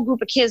whole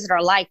group of kids that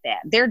are like that.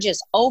 They're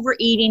just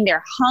overeating.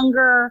 Their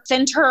hunger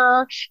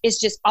center is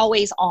just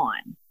always on.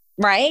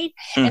 Right.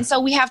 And so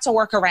we have to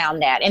work around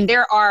that. And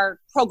there are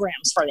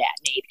programs for that,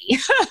 maybe.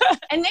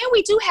 And then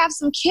we do have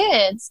some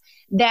kids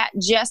that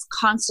just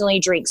constantly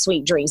drink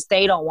sweet drinks.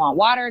 They don't want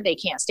water. They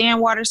can't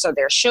stand water. So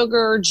they're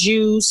sugar,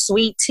 juice,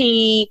 sweet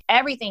tea,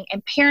 everything.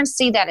 And parents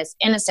see that as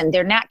innocent.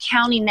 They're not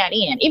counting that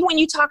in. Even when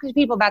you talk to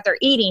people about their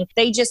eating,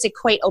 they just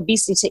equate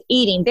obesity to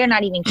eating. They're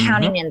not even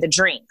counting in the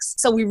drinks.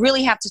 So we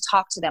really have to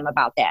talk to them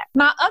about that.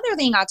 My other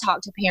thing I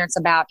talk to parents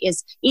about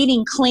is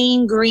eating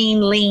clean, green,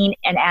 lean,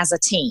 and as a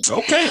team.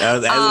 Okay.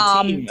 As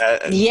a team.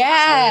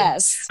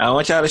 Yes. I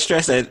want y'all to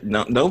stress that.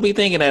 No, don't be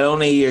thinking that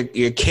only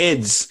your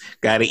kids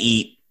got to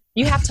eat.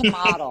 You have to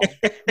model.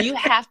 You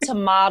have to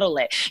model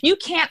it. You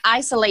can't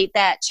isolate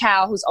that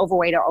child who's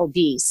overweight or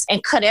obese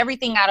and cut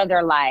everything out of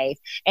their life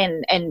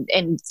and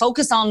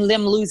focus on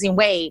them losing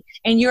weight,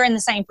 and you're in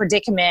the same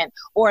predicament,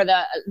 or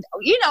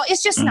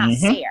it's just not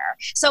fair.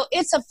 So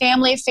it's a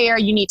family affair.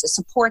 You need to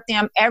support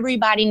them.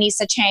 Everybody needs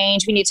to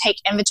change. We need to take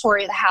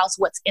inventory of the house,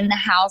 what's in the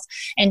house,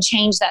 and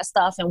change that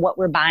stuff and what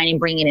we're buying and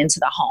bringing into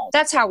the home.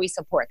 That's how we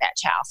support that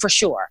child, for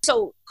sure.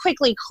 So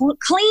quickly,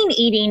 clean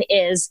eating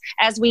is,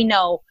 as we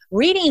know,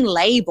 reading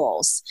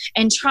labels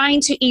and trying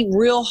to eat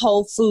real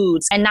whole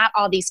foods and not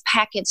all these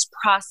packaged,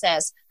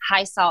 processed,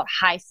 high salt,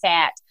 high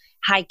fat,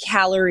 high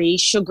calorie,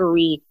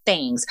 sugary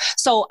things.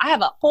 So I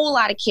have a whole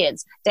lot of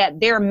kids that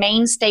their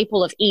main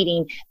staple of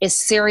eating is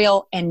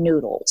cereal and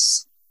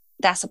noodles.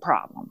 That's a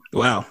problem.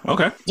 Wow.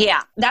 Okay.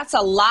 Yeah, that's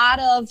a lot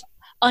of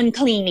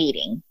unclean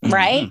eating,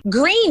 right?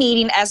 Green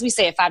eating, as we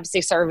say, 5 to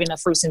 6 serving of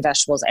fruits and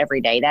vegetables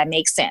every day. That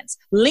makes sense.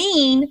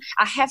 Lean,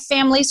 I have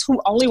families who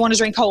only want to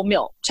drink whole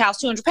milk. Child's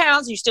 200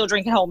 pounds, you're still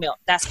drinking whole milk.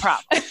 That's a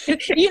problem.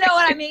 You know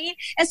what I mean?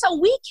 And so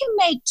we can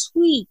make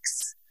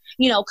tweaks.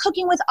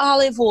 Cooking with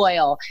olive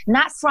oil,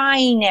 not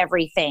frying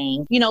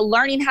everything,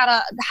 learning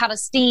how to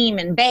steam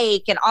and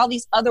bake and all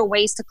these other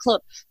ways to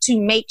cook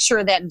to make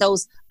sure that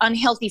those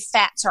unhealthy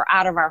fats are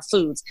out of our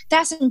foods.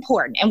 That's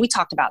important. And we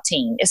talked about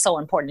team. It's so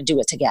important to do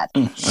it together. I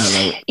love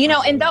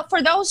it.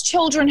 For those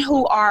children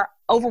who are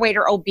overweight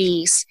or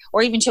obese,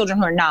 or even children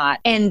who are not,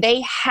 and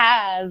they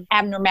have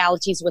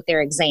abnormalities with their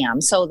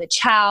exam. So the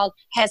child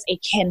has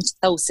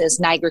acanthosis,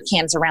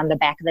 nigricans around the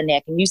back of the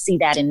neck, and you see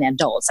that in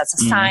adults.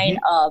 That's a sign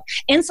of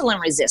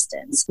insulin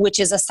resistance, which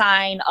is a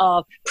sign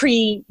of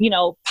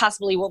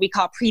possibly what we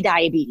call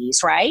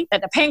pre-diabetes, right?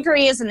 That the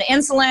pancreas and the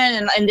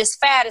insulin and this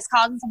fat is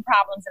causing some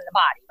problems in the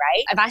body,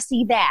 right? If I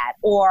see that,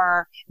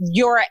 or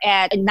you're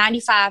at a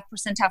 95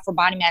 percentile for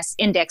body mass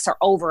index or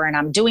over, and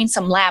I'm doing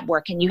some lab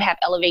work and you have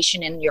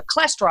elevation in your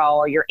cholesterol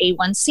or your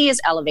A1C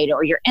is elevated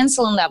or your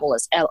insulin level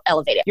is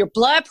elevated. Your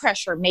blood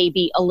pressure may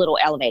be a little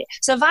elevated.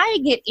 So if I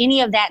get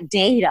any of that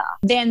data,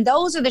 then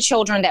those are the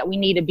children that we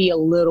need to be a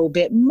little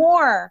bit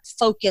more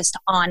focused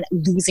on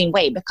losing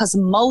weight, because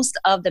most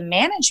of the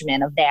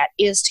management of that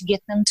is to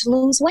get them to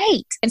lose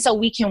weight. And so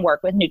we can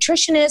work with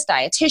nutritionists,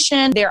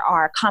 dietitian. There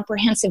are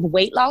comprehensive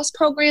weight loss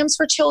programs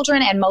for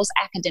children at most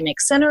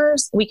academic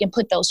centers. We can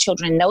put those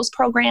children in those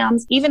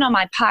programs. Even on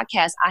my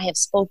podcast, I have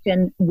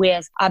spoken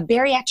with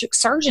bariatric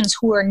surgeons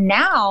who are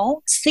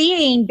now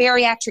seeing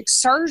bariatric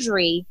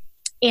surgery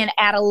in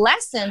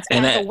adolescence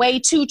as a way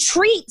to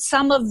treat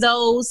some of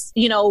those,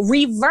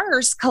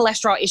 reverse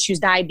cholesterol issues,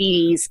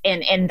 diabetes,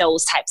 and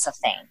those types of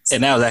things.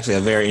 And that was actually a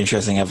very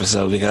interesting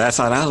episode, because I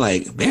thought, I was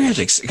like,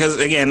 bariatrics, because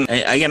again,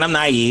 I'm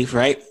naive,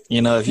 right?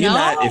 If you're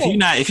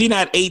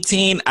not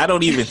 18, I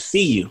don't even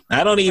see you.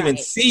 I don't even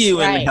see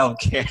you in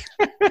healthcare.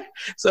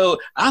 So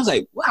I was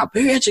like, wow,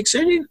 bariatric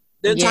surgery?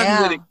 They're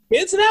talking to the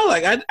kids now?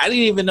 Like, I didn't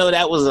even know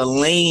that was a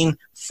lane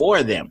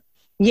for them.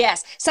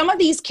 Yes. Some of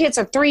these kids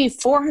are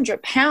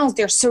 300-400 pounds.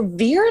 They're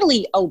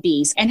severely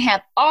obese and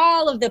have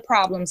all of the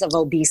problems of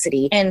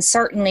obesity. And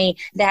certainly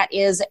that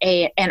is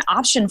an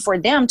option for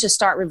them to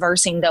start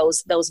reversing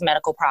those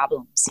medical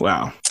problems.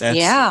 Wow. That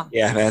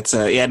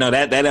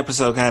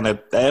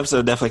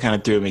episode definitely kind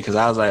of threw me, because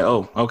I was like,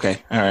 oh, okay.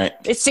 All right.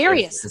 It's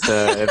serious.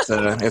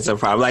 It's a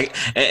problem. Like,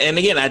 and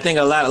again, I think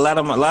a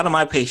lot of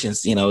my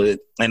patients,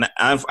 and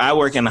I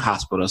work in the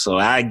hospital, so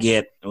I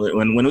get,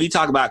 when we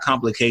talk about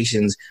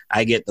complications,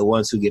 I get the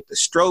ones who get the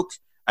stroke,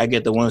 I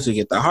get the ones who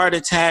get the heart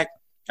attack,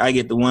 I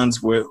get the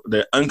ones where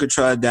they're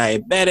uncontrolled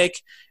diabetic,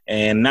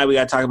 and now we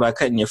got to talk about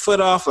cutting your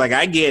foot off. Like,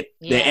 I get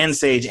the end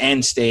stage,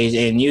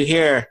 and you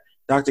hear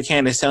Dr.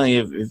 Candace telling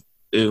you,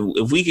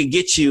 if we could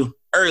get you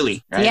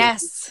early, right?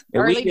 Yes,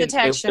 early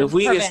detection. If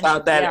we could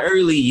stop that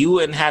early, you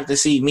wouldn't have to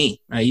see me.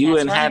 Right? You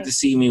wouldn't have to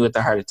see me with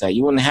the heart attack.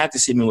 You wouldn't have to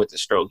see me with the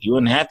stroke. You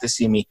wouldn't have to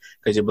see me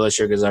because your blood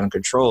sugar is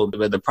uncontrolled.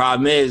 But the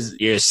problem is,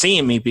 you're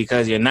seeing me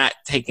because you're not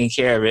taking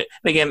care of it.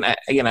 And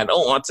again, I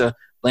don't want to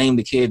blame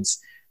the kids.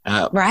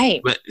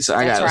 Right. But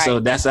so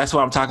that's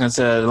why I'm talking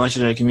to the lunch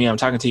and learn community. I'm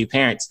talking to you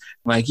parents.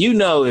 Like,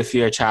 if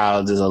your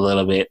child is a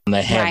little bit on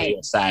the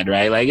heavier side,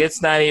 right? Like,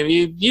 it's not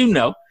even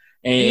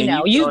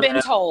and you've been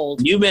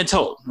told. You've been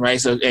told, right?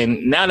 So,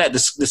 and now that the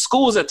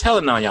schools are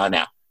telling on y'all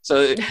now.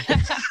 So,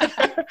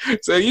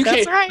 so you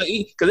can't,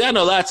 because I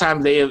know a lot of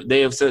times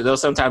they'll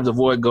sometimes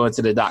avoid going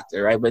to the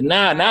doctor, right? But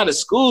now the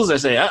schools are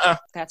saying,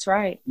 That's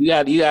right. You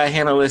got to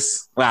handle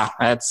this. Wow,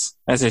 that's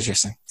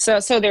interesting. So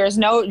there's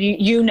no,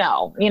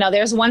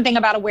 there's one thing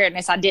about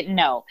awareness I didn't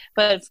know,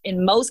 but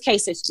in most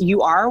cases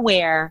you are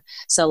aware.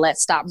 So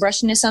let's stop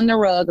brushing this under the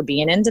rug or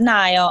being in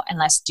denial, and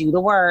let's do the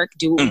work,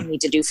 do what we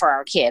need to do for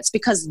our kids,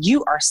 because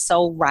you are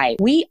so right.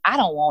 I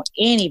don't want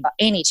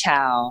any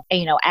child,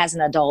 as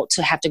an adult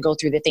to have to go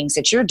through the things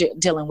that you're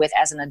dealing with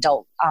as an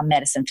adult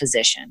medicine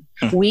physician.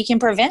 We can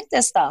prevent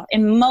this stuff.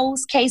 In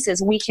most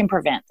cases, we can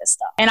prevent this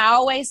stuff. And I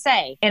always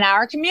say, in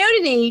our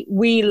community,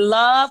 we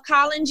love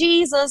calling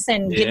Jesus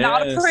and getting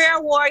all the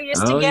prayer warriors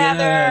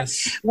together.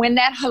 When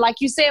that, like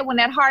you said, when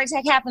that heart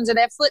attack happens or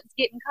that foot's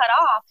getting cut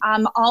off,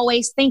 I'm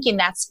always thinking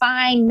that's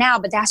fine now,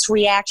 but that's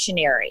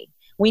reactionary.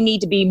 We need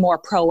to be more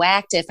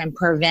proactive and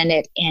prevent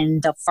it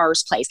in the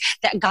first place.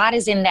 That God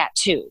is in that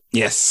too.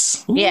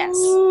 Yes. Yes.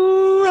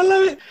 Ooh, I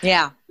love it.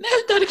 Yeah. Now,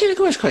 Dr.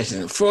 Candace,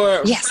 question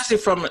especially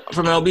from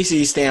an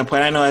obesity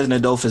standpoint. I know as an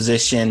adult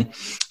physician,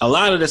 a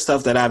lot of the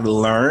stuff that I've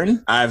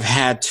learned, I've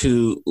had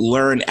to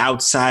learn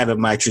outside of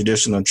my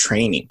traditional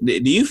training.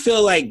 Do you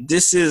feel like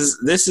this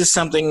is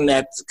something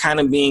that's kind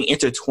of being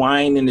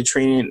intertwined in the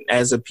training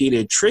as a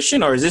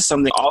pediatrician, or is this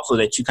something also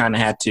that you kind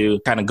of had to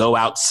kind of go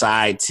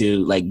outside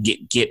to like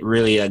get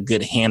really a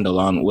good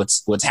handle on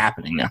what's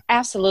happening now?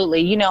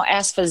 Absolutely.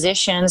 As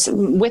physicians,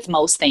 with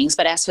most things,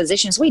 but as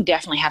physicians, we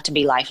definitely have to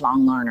be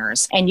lifelong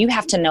learners. And you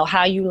have to know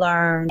how you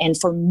learn. And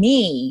for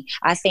me,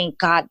 I think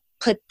God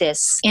put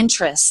this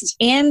interest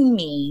in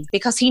me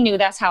because he knew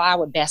that's how I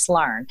would best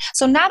learn.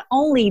 So not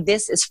only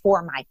this is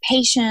for my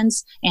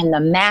patients and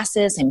the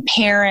masses and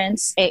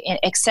parents,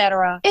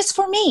 etc. It's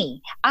for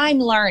me. I'm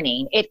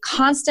learning. It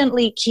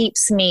constantly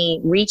keeps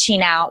me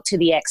reaching out to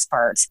the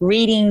experts,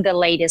 reading the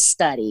latest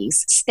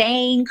studies,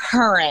 staying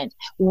current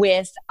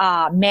with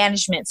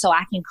management so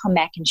I can come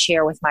back and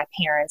share with my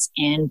parents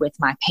and with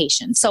my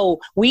patients. So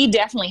we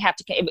definitely have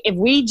to, if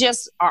we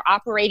just are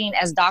operating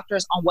as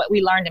doctors on what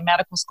we learned in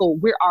medical school,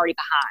 we're already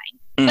behind.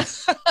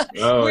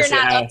 We're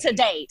not up to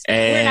date.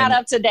 We're not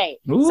up to date.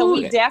 So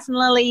we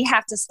definitely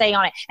have to stay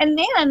on it. And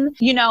then,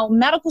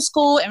 medical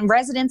school and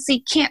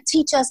residency can't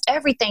teach us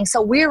everything. So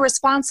we're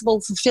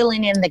responsible for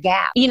filling in the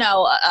gap.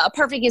 A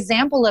perfect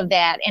example of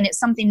that, and it's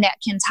something that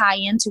can tie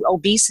into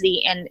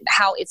obesity and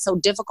how it's so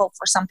difficult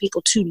for some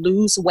people to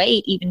lose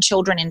weight, even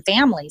children and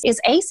families, is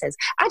ACEs.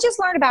 I just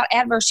learned about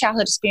adverse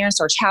childhood experience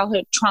or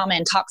childhood trauma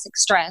and toxic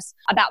stress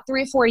about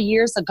 3 or 4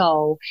 years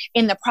ago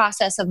in the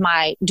process of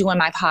doing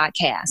my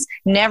podcast.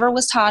 Never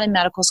was taught in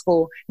medical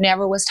school,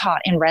 never was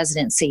taught in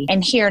residency.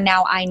 And here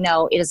now I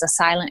know it is a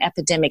silent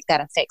epidemic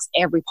that affects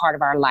every part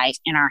of our life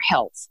and our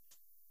health.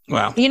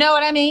 Wow. You know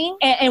what I mean?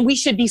 And we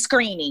should be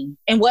screening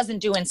and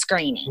wasn't doing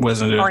screening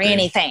or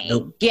anything.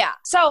 Nope. Yeah.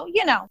 So,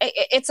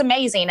 it's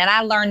amazing. And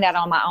I learned that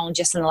on my own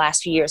just in the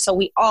last few years. So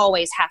we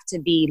always have to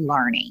be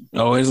learning.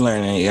 Always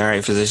learning. All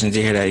right, physicians,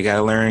 you hear that? You got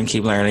to learn,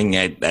 keep learning.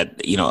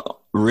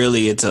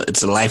 Really, it's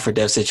a life or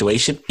death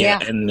situation. Yeah.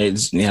 And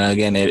it's,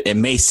 again, it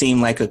may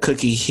seem like a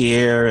cookie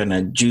here and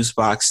a juice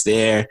box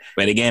there,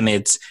 but again,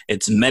 it's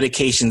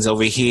medications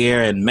over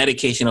here and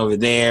medication over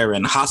there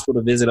and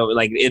hospital visit over,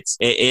 like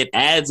it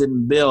adds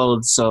and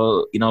builds.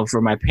 So, for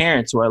my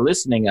parents who are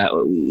listening,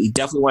 we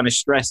definitely want to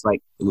stress,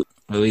 like,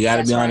 we got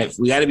to be on it.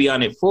 We got to be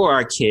on it for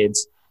our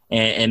kids.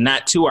 And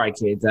not to our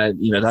kids.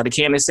 Dr.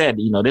 Candace said,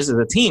 this is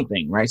a team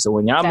thing, right? So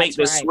when y'all make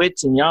the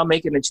switch and y'all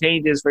making the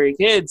changes for your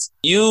kids,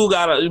 you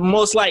gotta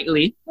most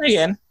likely,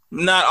 again,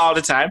 not all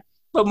the time,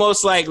 but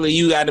most likely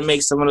you got to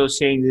make some of those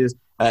changes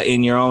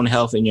in your own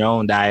health and your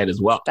own diet as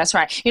well. That's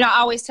right. I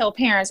always tell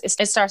parents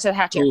it starts at the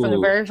high chair. From the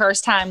very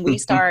first time we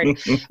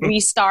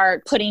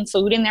start putting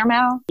food in their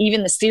mouth,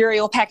 even the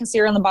cereal, packing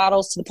cereal in the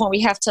bottles to the point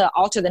we have to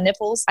alter the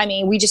nipples. I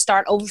mean, we just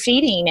start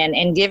overfeeding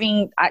and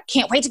giving. I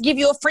can't wait to give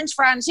you a French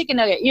fry and a chicken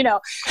nugget.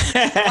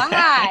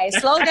 Why?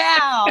 Slow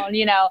down.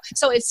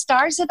 So it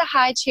starts at the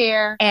high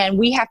chair, and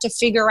we have to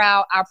figure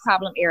out our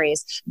problem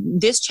areas.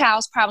 This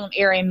child's problem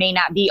area may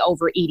not be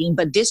overeating,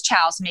 but this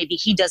child's maybe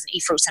he doesn't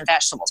eat fruits and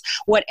vegetables.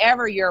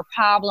 Whatever your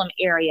problem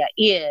area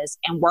is,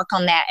 and work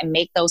on that and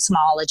make those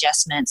small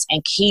adjustments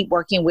and keep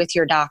working with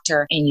your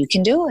doctor, and you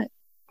can do it.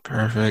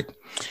 Perfect.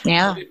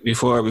 Yeah.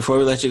 Before we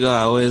let you go,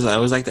 I always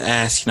like to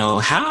ask,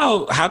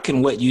 how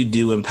can what you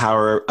do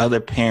empower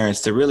other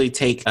parents to really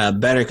take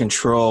better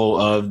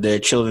control of their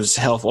children's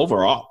health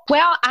overall?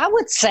 Well, I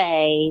would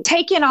say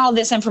take in all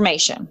this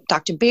information.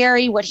 Dr.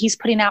 Berry, what he's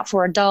putting out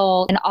for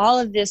adults, and all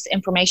of this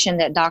information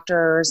that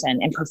doctors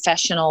and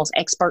professionals,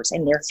 experts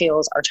in their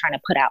fields are trying to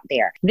put out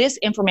there. This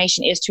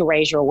information is to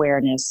raise your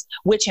awareness,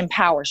 which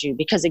empowers you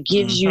because it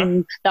gives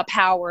you the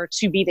power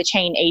to be the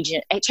change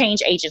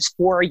agents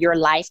for your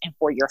life and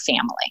for your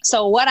family.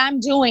 So what I'm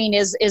doing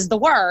is the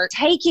work.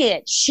 Take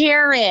it,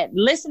 share it,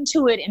 listen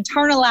to it,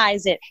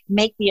 internalize it,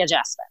 make the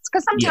adjustments.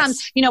 Because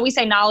sometimes, we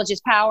say knowledge is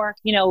power,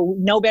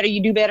 know better,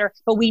 you do better.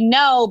 But we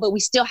know, but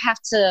we still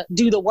have to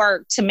do the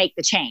work to make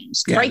the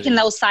change. Breaking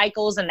those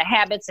cycles and the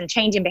habits and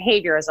changing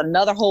behavior is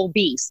another whole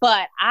beast.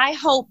 But I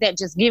hope that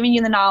just giving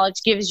you the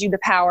knowledge gives you the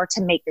power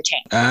to make the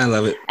change. I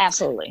love it.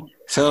 Absolutely.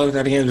 So,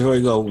 Dr. Candace, before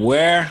we go,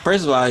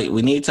 first of all,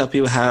 we need to tell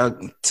people how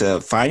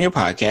to find your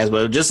podcast,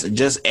 but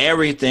just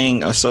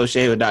everything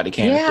associated with Dr.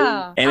 Candace.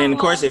 Yeah. And then, of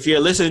course, if you're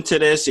listening to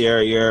this,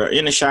 you're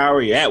in the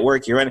shower, you're at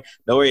work, you're running,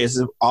 don't worry,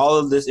 all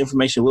of this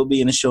information will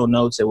be in the show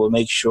notes, and we'll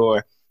make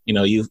sure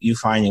you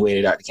find your way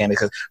to Dr. Candace.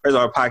 Because first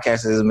of all, our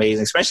podcast is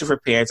amazing, especially for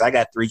parents. I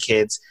got 3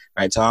 kids,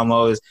 right? So I'm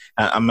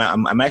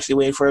actually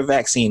waiting for a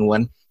vaccine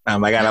one. I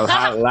got a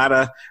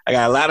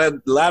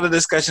lot of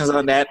discussions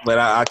on that, but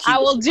I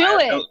will do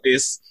it.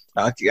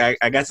 I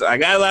got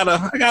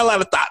a lot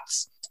of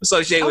thoughts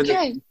associated with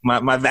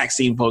my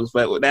vaccine folks,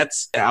 but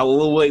I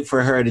will wait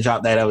for her to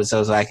drop that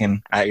episode so I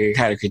can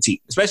kind of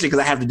critique, especially because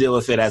I have to deal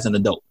with it as an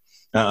adult.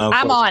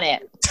 I'm on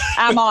it.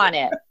 I'm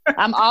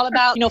all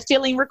about,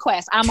 filling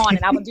requests. I'm on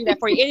it. I will do that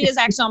for you. It is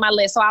actually on my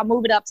list, so I'll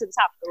move it up to the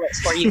top of the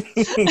list for you.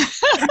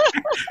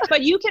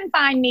 But you can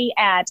find me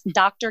at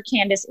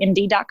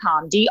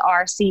drcandicemd.com,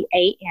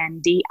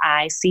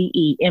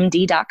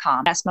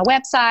 drcandicemd.com. That's my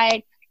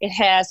website. It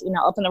has,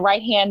 up in the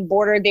right-hand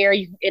border there,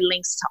 it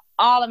links to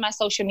all of my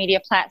social media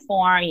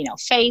platform,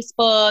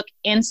 Facebook,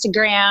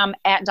 Instagram,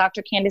 at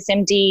Dr. Candace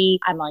MD.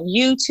 I'm on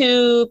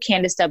YouTube,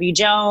 Candace W.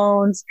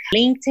 Jones,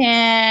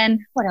 LinkedIn.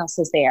 What else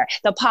is there?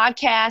 The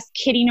podcast,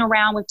 Kidding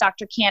Around with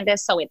Dr.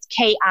 Candace. So it's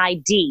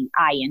KIDING.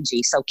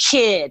 So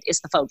kid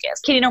is the focus.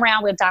 Kidding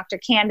Around with Dr.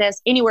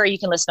 Candace. Anywhere you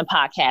can listen to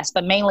podcasts,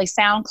 but mainly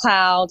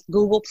SoundCloud,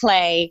 Google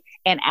Play,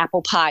 and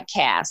Apple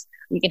Podcasts.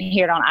 You can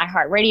hear it on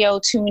iHeartRadio,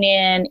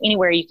 TuneIn,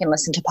 anywhere you can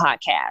listen to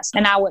podcasts.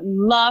 And I would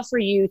love for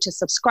you to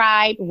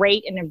subscribe,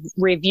 rate, and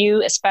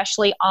review,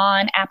 especially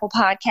on Apple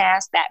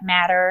Podcasts. That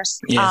matters.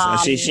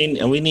 Yes,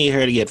 and we need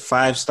her to get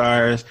 5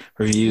 stars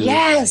reviews.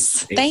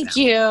 Yes, thank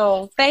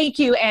you. Thank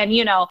you. And,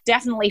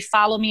 definitely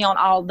follow me on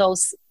all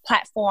those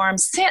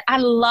platforms. I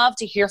love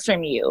to hear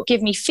from you.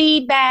 Give me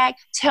feedback.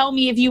 Tell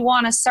me if you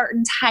want a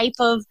certain type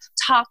of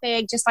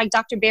topic, just like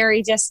Dr.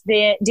 Berry just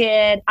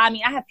did. I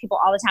mean, I have people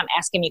all the time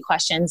asking me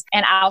questions,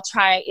 and I'll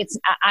try.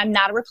 I'm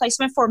not a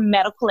replacement for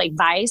medical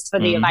advice, for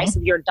the advice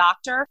of your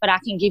doctor, but I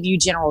can give you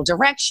general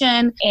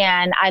direction,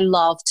 and I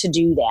love to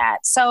do that.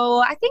 So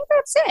I think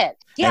that's it.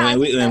 Yeah,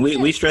 and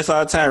we stress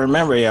all the time.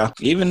 Remember, y'all,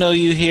 even though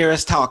you hear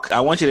us talk,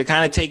 I want you to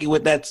kind of take it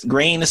with that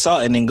grain of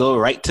salt and then go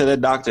right to the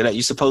doctor that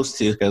you're supposed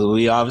to, because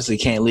we obviously obviously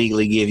can't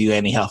legally give you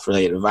any health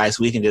related advice.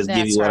 We can just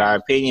give you what our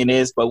opinion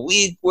is, but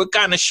we're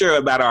kind of sure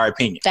about our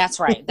opinion. That's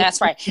right.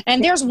 That's right.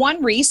 And there's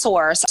one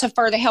resource to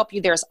further help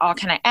you. There's all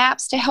kind of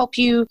apps to help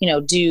you,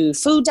 do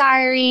food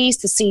diaries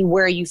to see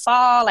where you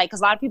fall. Like,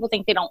 because a lot of people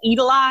think they don't eat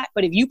a lot,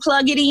 but if you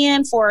plug it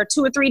in for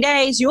 2 or 3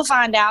 days, you'll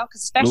find out.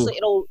 Because especially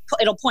it'll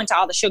point to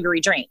all the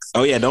sugary drinks.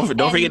 Oh yeah, don't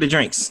forget the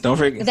drinks. Don't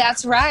forget.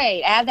 That's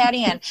right. Add that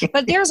in.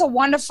 But there's a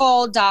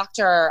wonderful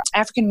doctor,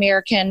 African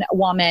American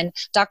woman,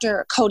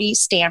 Dr. Cody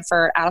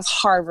Stanford out of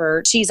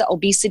Harvard. She's an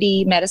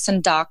obesity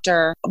medicine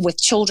doctor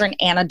with children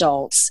and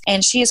adults,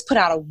 and she has put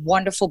out a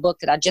wonderful book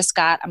that I just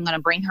got. I'm going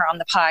to bring her on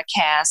the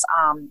podcast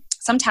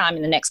sometime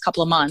in the next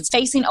couple of months.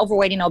 Facing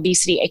Overweight and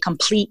Obesity, a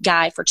complete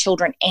guide for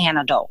children and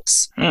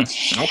adults.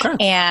 Okay.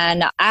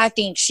 And I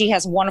think she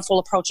has wonderful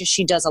approaches.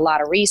 She does a lot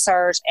of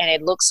research and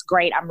it looks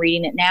great. I'm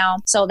reading it now.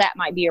 So that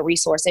might be a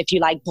resource if you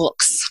like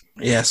books.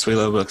 Yes, we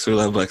love books. We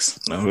love books.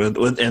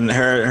 And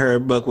her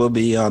book will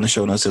be on the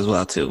show notes as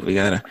well, too. We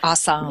got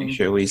to make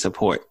sure we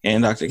support.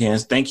 And Dr.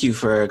 Candace, thank you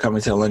for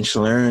coming to Lunch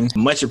to Learn.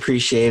 Much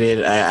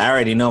appreciated. I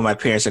already know my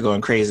parents are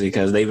going crazy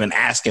because they've been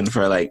asking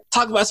for,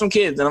 talk about some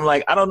kids. And I'm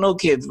like, I don't know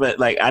kids, but,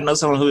 I know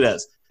someone who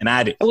does. And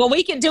I do. Well,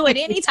 we can do it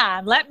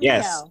anytime. Let me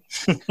know.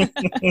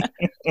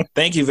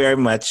 Thank you very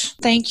much.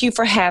 Thank you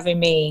for having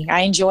me.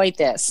 I enjoyed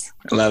this.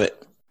 I love it.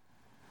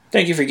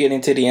 Thank you for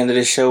getting to the end of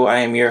the show. I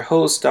am your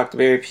host, Dr.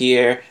 Barry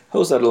Pierre,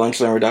 host of the Lunch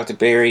Learn with Dr.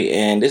 Barry,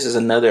 and this is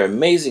another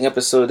amazing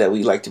episode that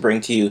we like to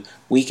bring to you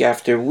week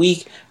after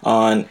week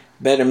on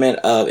betterment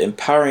of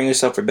empowering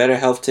yourself for better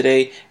health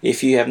today.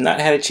 If you have not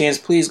had a chance,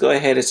 please go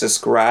ahead and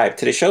subscribe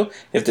to the show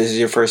if this is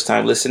your first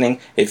time listening.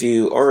 If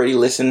you already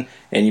listen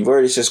and you've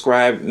already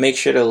subscribed, make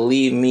sure to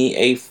leave me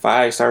a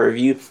 5-star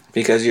review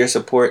because your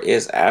support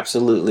is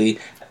absolutely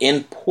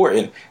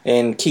important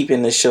in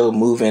keeping the show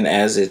moving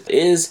as it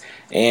is.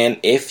 And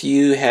if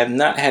you have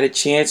not had a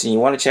chance and you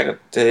want to check out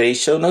today's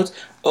show notes,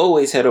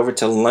 always head over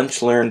to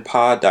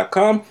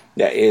lunchlearnpod.com.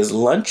 That is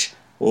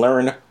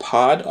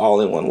lunchlearnpod,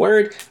 all in one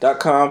word,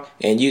 .com,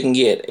 and you can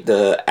get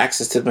the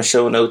access to my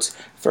show notes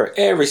for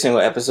every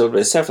single episode,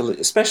 but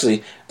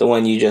especially the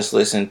one you just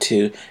listened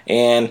to.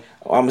 And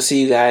I'm going to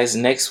see you guys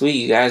next week.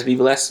 You guys be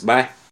blessed. Bye.